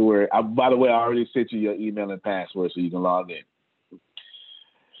said a single word. By the way, I already sent you your email and password so you can log in.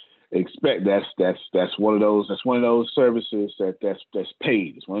 Expect that's one of those services that's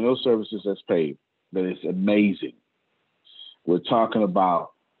paid. It's one of those services that's paid, but it's amazing. We're talking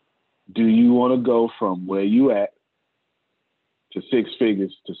about, do you want to go from where you at to 6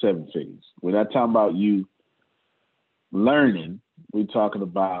 figures to 7 figures? We're not talking about you learning. We're talking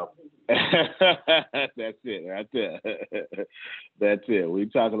about that's it right there. That's it. We're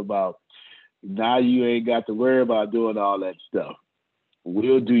talking about now you ain't got to worry about doing all that stuff.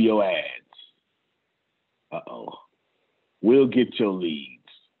 We'll do your ads. Uh-oh. We'll get your leads.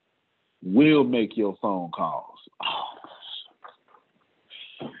 We'll make your phone calls.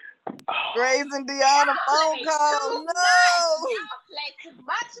 Grace and Deanna phone call.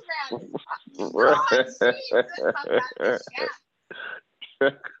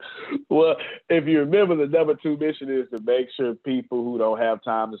 No. Well, if you remember, the number 2 mission is to make sure people who don't have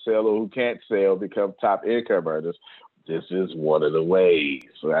time to sell or who can't sell become top income earners. This is one of the ways,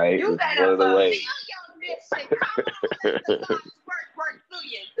 right? You better one of the ways. Your mission. Come on, let the Lord's work through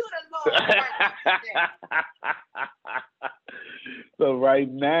you. Do the Lord's work. So right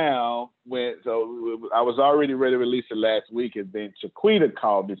now, I was already ready to release it last week, and then Chiquita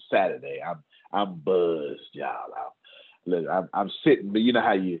called me Saturday. I'm buzzed, y'all. Look, I'm sitting, but you know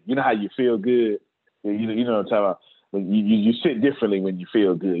how you feel good. You know what I'm talking about. When you sit differently when you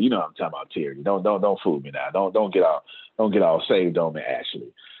feel good. You know what I'm talking about, Terry. Don't fool me now. Don't get all saved on me,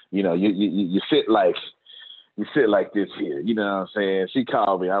 Ashley. You know, you sit like this here. You know what I'm saying? She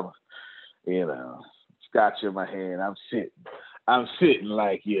called me. I'm, scotch in my hand. I'm sitting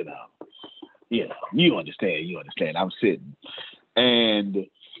like, you understand. I'm sitting. And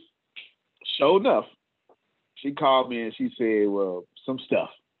sure enough, she called me and she said, well, some stuff.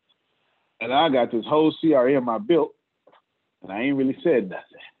 And I got this whole CRM I built, and I ain't really said nothing.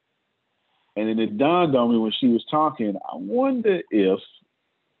 And then it dawned on me when she was talking, I wonder if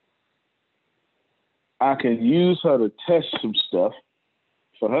I can use her to test some stuff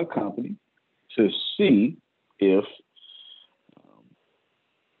for her company to see if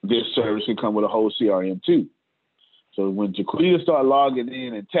this service can come with a whole CRM too. So when Jaquita start logging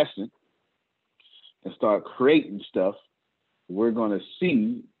in and testing and start creating stuff, we're going to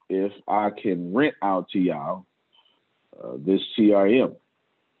see if I can rent out to y'all this CRM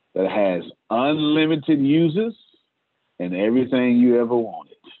that has unlimited users and everything you ever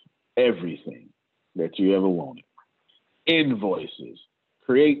wanted. Everything that you ever wanted. invoices,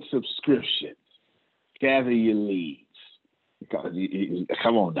 create subscriptions, gather your leads.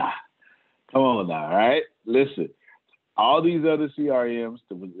 Come on now. All right? Listen, all these other CRMs,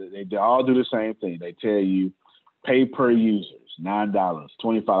 they all do the same thing. They tell you pay per users, $9,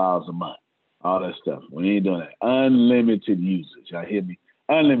 $25 a month, all that stuff. We ain't doing that. Unlimited users. Y'all hear me?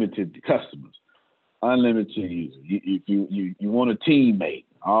 Unlimited customers. Unlimited users. If you want a teammate,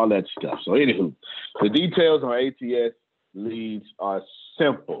 all that stuff. So anywho, the details on ATS leads are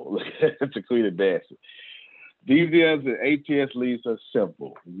simple. To Queen Dancy. Details and ATS leads are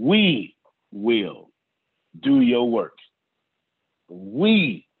simple. We will do your work.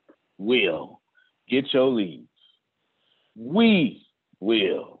 We will get your leads. We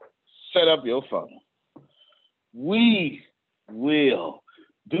will set up your funnel. We will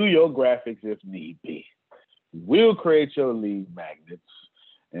do your graphics if need be. We'll create your lead magnets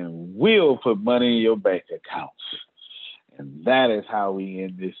and we'll put money in your bank accounts. And that is how we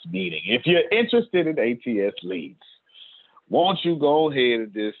end this meeting. If you're interested in ATS leads, won't you go ahead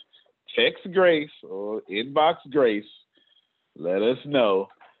and just text Grace or inbox Grace, let us know,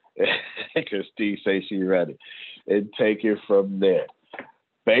 because Steve says she's ready, and take it from there.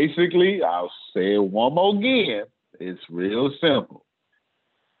 Basically, I'll say it one more again. It's real simple.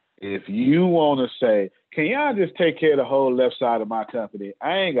 If you want to say, can y'all just take care of the whole left side of my company?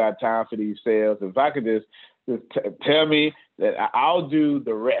 I ain't got time for these sales. If I could just tell me that I'll do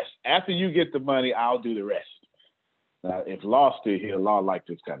the rest. After you get the money, I'll do the rest. Now, if Law's still here, Law like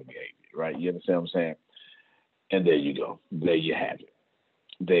this kind of behavior, right? You understand what I'm saying? And there you go. There you have it.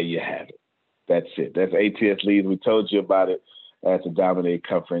 There you have it. That's it. That's ATS Leads. We told you about it at the Dominate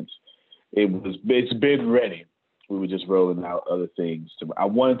Conference. It's been ready. We were just rolling out other things. I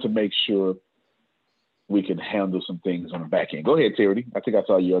wanted to make sure we can handle some things on the back end. Go ahead, Tyranny. I think I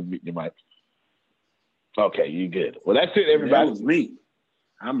saw you unmute your mic. Okay, you good. Well, that's it, everybody. That was me.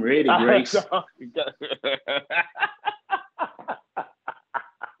 I'm ready, Grace.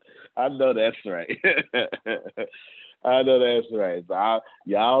 I know that's right. I know that's right. So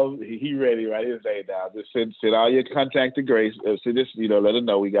y'all, he ready right his name down. Just send all your contact to Grace. Send this, let her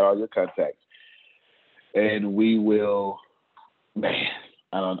know we got all your contacts, and we will. Man,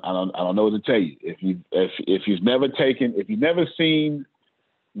 I don't know what to tell you. If you've never seen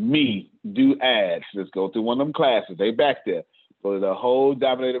me do ads, just go through one of them classes. They back there. For the whole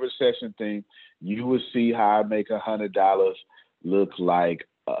Dominator Recession thing, you will see how I make $100 look like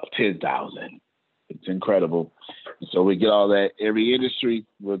 10,000. It's incredible. So we get all that. Every industry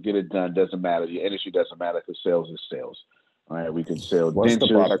will get it done. Doesn't matter. Your industry doesn't matter because sales is sales. All right, we can sell. What's dentures.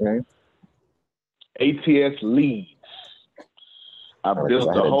 the product name? ATS Leads. I built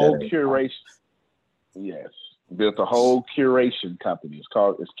a whole curation. Yes, built a whole curation company. It's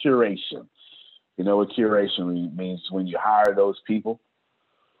curation. You know what curation means? When you hire those people,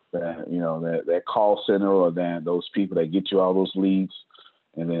 that call center or those people that get you all those leads,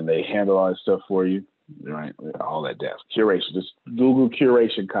 and then they handle all that stuff for you, right? All that stuff. Curation. Just Google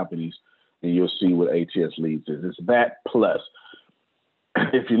curation companies, and you'll see what ATS Leads is. It's that plus.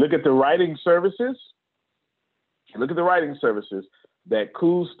 If you look at the writing services, that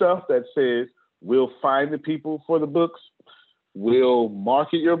cool stuff that says we'll find the people for the books, we'll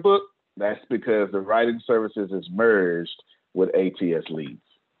market your book. That's because the writing services is merged with ATS Leads.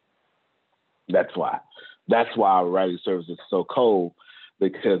 That's why. That's why our writing service is so cold,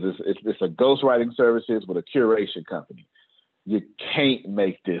 because it's a ghostwriting services with a curation company. You can't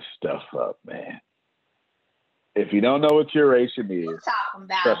make this stuff up, man. If you don't know what curation is, we're talking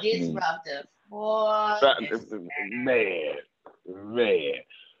about disruptive. Boy,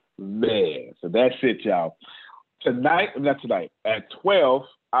 man. So that's it, y'all. Not tonight, at 12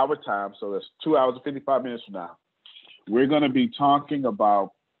 our time, so that's 2 hours and 55 minutes from now, we're going to be talking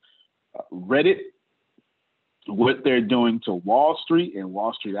about Reddit, what they're doing to Wall Street, and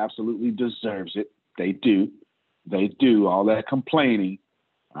Wall Street absolutely deserves it. They do. All that complaining,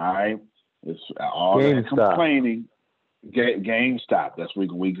 all right? It's all that complaining. GameStop. That's we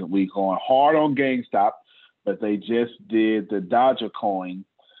going hard on GameStop, but they just did the Dogecoin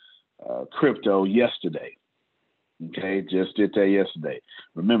crypto yesterday. Okay, just did that yesterday.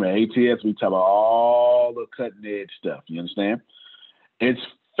 Remember, ATS, we talk about all the cutting edge stuff. You understand? It's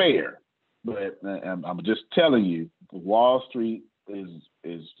fair, but I'm just telling you, Wall Street is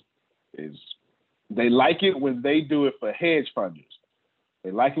they like it when they do it for hedge funders. They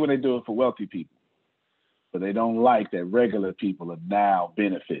like it when they do it for wealthy people, but they don't like that regular people are now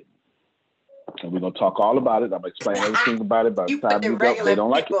benefiting. And we're gonna talk all about it. I'm gonna explain everything about it by the time we go. They don't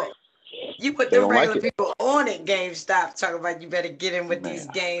like it. You put They the don't like regular it. people on at GameStop talking about you better get in with these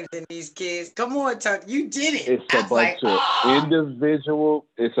games and these kids. Come on, Tuck. You did it. It's a bunch of individual.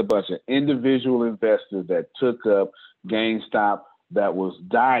 It's a bunch of individual investors that took up GameStop that was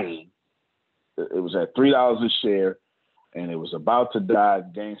dying. It was at $3 a share, and it was about to die.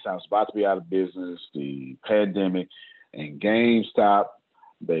 GameStop was about to be out of business. The pandemic, and GameStop.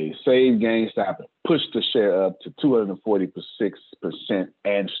 They saved GameStop and pushed the share up to 246%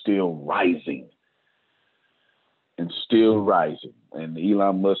 and still rising. And still rising. And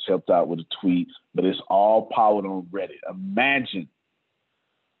Elon Musk helped out with a tweet, but it's all powered on Reddit. Imagine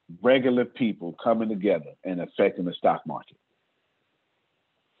regular people coming together and affecting the stock market.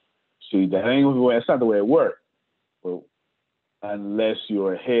 See, that's not the way it works. Well, unless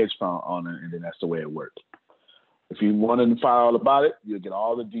you're a hedge fund owner, and then that's the way it works. If you want to find out all about it, you'll get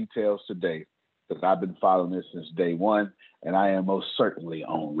all the details today, because I've been following this since day one, and I am most certainly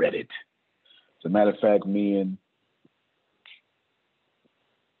on Reddit. As a matter of fact, me and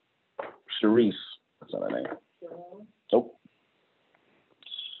Sharice, that's not her name. Nope.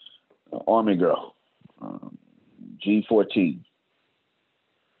 Army girl, G14.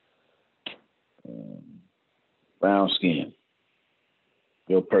 Brown skin.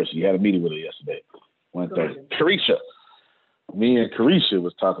 Good person. You had a meeting with her yesterday. 1:30. Carisha. Me and Carisha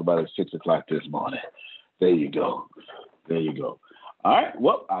was talking about it at 6 o'clock this morning. There you go. There you go. All right.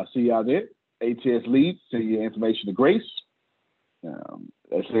 Well, I'll see y'all there. ATS leads. Send your information to Grace.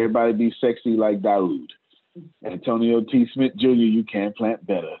 Let's everybody be sexy like Daoud. Antonio T. Smith Jr., you can plant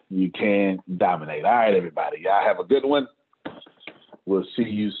better. You can dominate. All right, everybody. Y'all have a good one. We'll see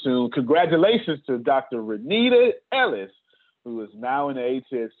you soon. Congratulations to Dr. Renita Ellis, who is now in the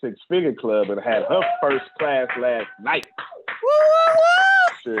ATS Six-Figure Club and had her first class last night.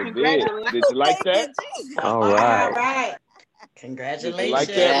 Sure did. Did you like that? All right. Congratulations. Did you like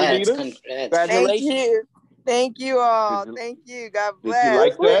that, Renita? Thank you. Thank you all. Thank you. God bless. Did you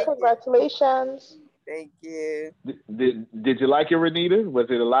like that? Congratulations. Thank you. Did you like it, Renita? Was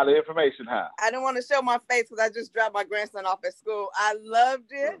it a lot of information, huh? I didn't want to show my face because I just dropped my grandson off at school. I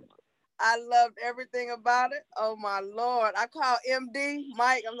loved it. I loved everything about it. Oh my Lord. I called MD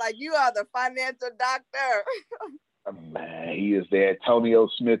Mike. I'm like, you are the financial doctor. Man, he is the Antonio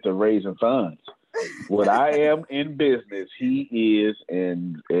Smith of raising funds. What I am in business, he is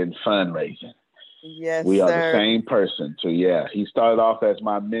in fundraising. Yes, we are sir. the same person. So yeah, he started off as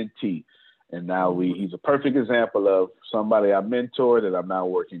my mentee, and now he's a perfect example of somebody I mentored that I'm now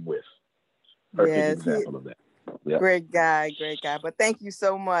working with. Perfect example of that. Yep. Great guy. But thank you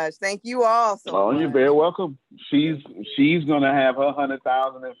so much. Thank you all so much. You're very welcome. She's gonna have her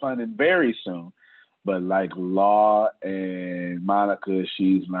 100,000 in funding very soon. But like Law and Monica,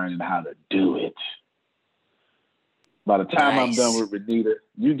 she's learning how to do it. By the time I'm done with Renita,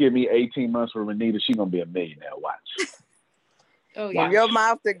 you give me 18 months with Renita, she's going to be a millionaire. Watch. Oh, yeah. From your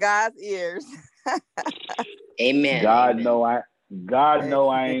mouth to God's ears. Amen. God know I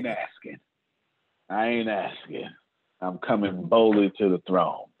ain't asking. I ain't asking. I'm coming boldly to the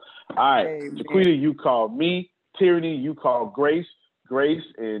throne. All right. Jaquita, you call me. Tyranny, you call Grace. Grace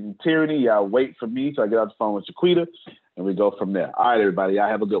and Tyranny, y'all wait for me till I get off the phone with Jaquita, and we go from there. All right, everybody, y'all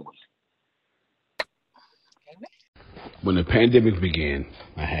have a good one. When the pandemic began,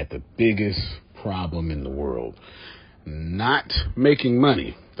 I had the biggest problem in the world. Not making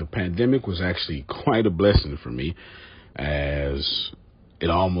money. The pandemic was actually quite a blessing for me, as it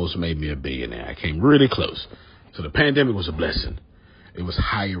almost made me a billionaire. I came really close. So the pandemic was a blessing. It was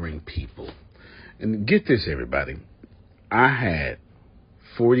hiring people. And get this, everybody. I had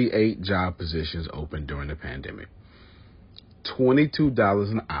 48 job positions open during the pandemic. $22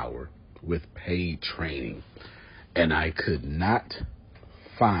 an hour with paid training. And I could not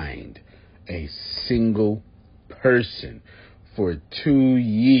find a single person for 2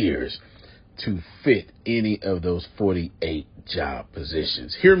 years to fit any of those 48 job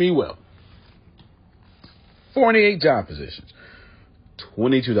positions. Hear me well. 48 job positions,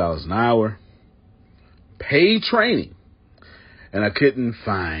 $22 an hour, paid training. And I couldn't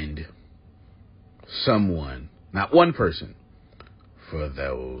find someone, not one person, for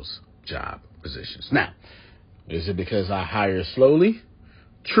those job positions. Now, is it because I hire slowly?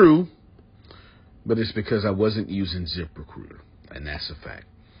 True. But it's because I wasn't using ZipRecruiter. And that's a fact.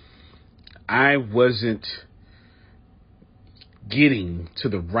 I wasn't getting to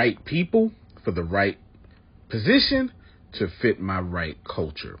the right people for the right position to fit my right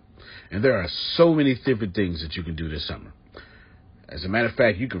culture. And there are so many different things that you can do this summer. As a matter of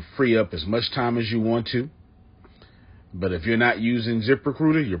fact, you can free up as much time as you want to. But if you're not using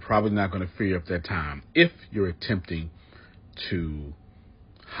ZipRecruiter, you're probably not going to free up that time if you're attempting to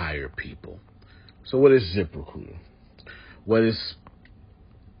hire people. So what is ZipRecruiter? What is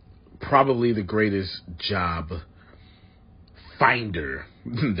probably the greatest job finder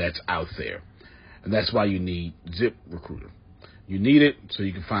that's out there. And that's why you need ZipRecruiter. You need it so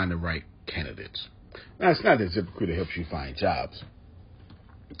you can find the right candidates. Now, it's not that ZipRecruiter helps you find jobs.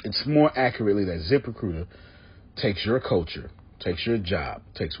 It's more accurately that ZipRecruiter takes your culture, takes your job,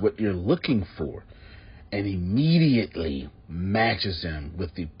 takes what you're looking for, and immediately matches them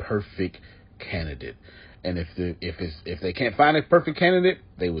with the perfect candidate. And if they can't find a perfect candidate,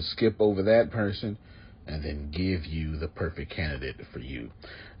 they will skip over that person and then give you the perfect candidate for you.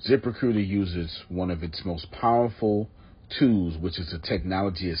 ZipRecruiter uses one of its most powerful tools, which is the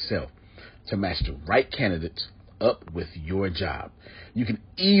technology itself, to match the right candidates up with your job. You can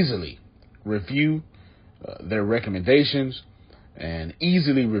easily review their recommendations and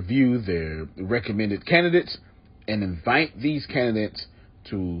easily review their recommended candidates and invite these candidates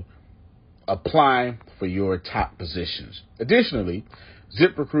to apply for your top positions. Additionally,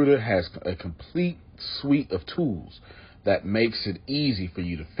 ZipRecruiter has a complete suite of tools that makes it easy for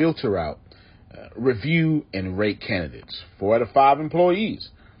you to filter out, review, and rate candidates. 4 out of 5 employees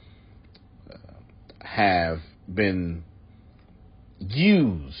have been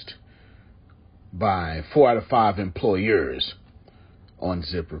used by 4 out of 5 employers on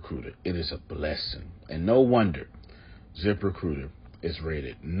ZipRecruiter. It is a blessing. And no wonder ZipRecruiter is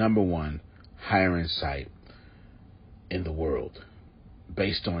rated #1 hiring site in the world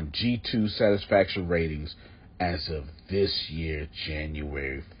based on G2 satisfaction ratings as of this year,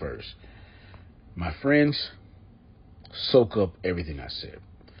 January 1st. My friends, soak up everything I said.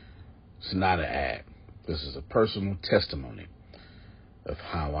 It's not an ad. This is a personal testimony of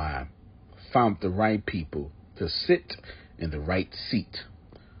how I found the right people to sit in the right seat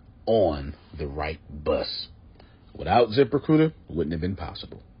on the right bus. Without ZipRecruiter, it wouldn't have been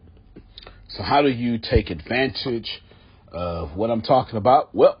possible. So how do you take advantage of what I'm talking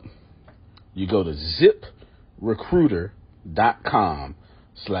about? Well, you go to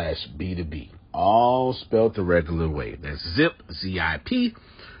ZipRecruiter.com/B2B. All spelled the regular way. That's Zip, Z-I-P,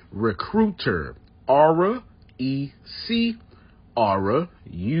 Recruiter, Aura, E-C, Aura,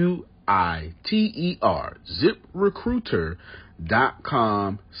 U-I-T-E-R.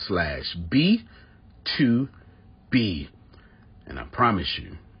 ZipRecruiter.com/B2B. And I promise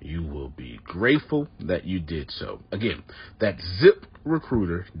you, you will be grateful that you did so. Again, that's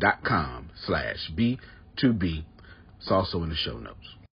ZipRecruiter.com/B2B. It's also in the show notes.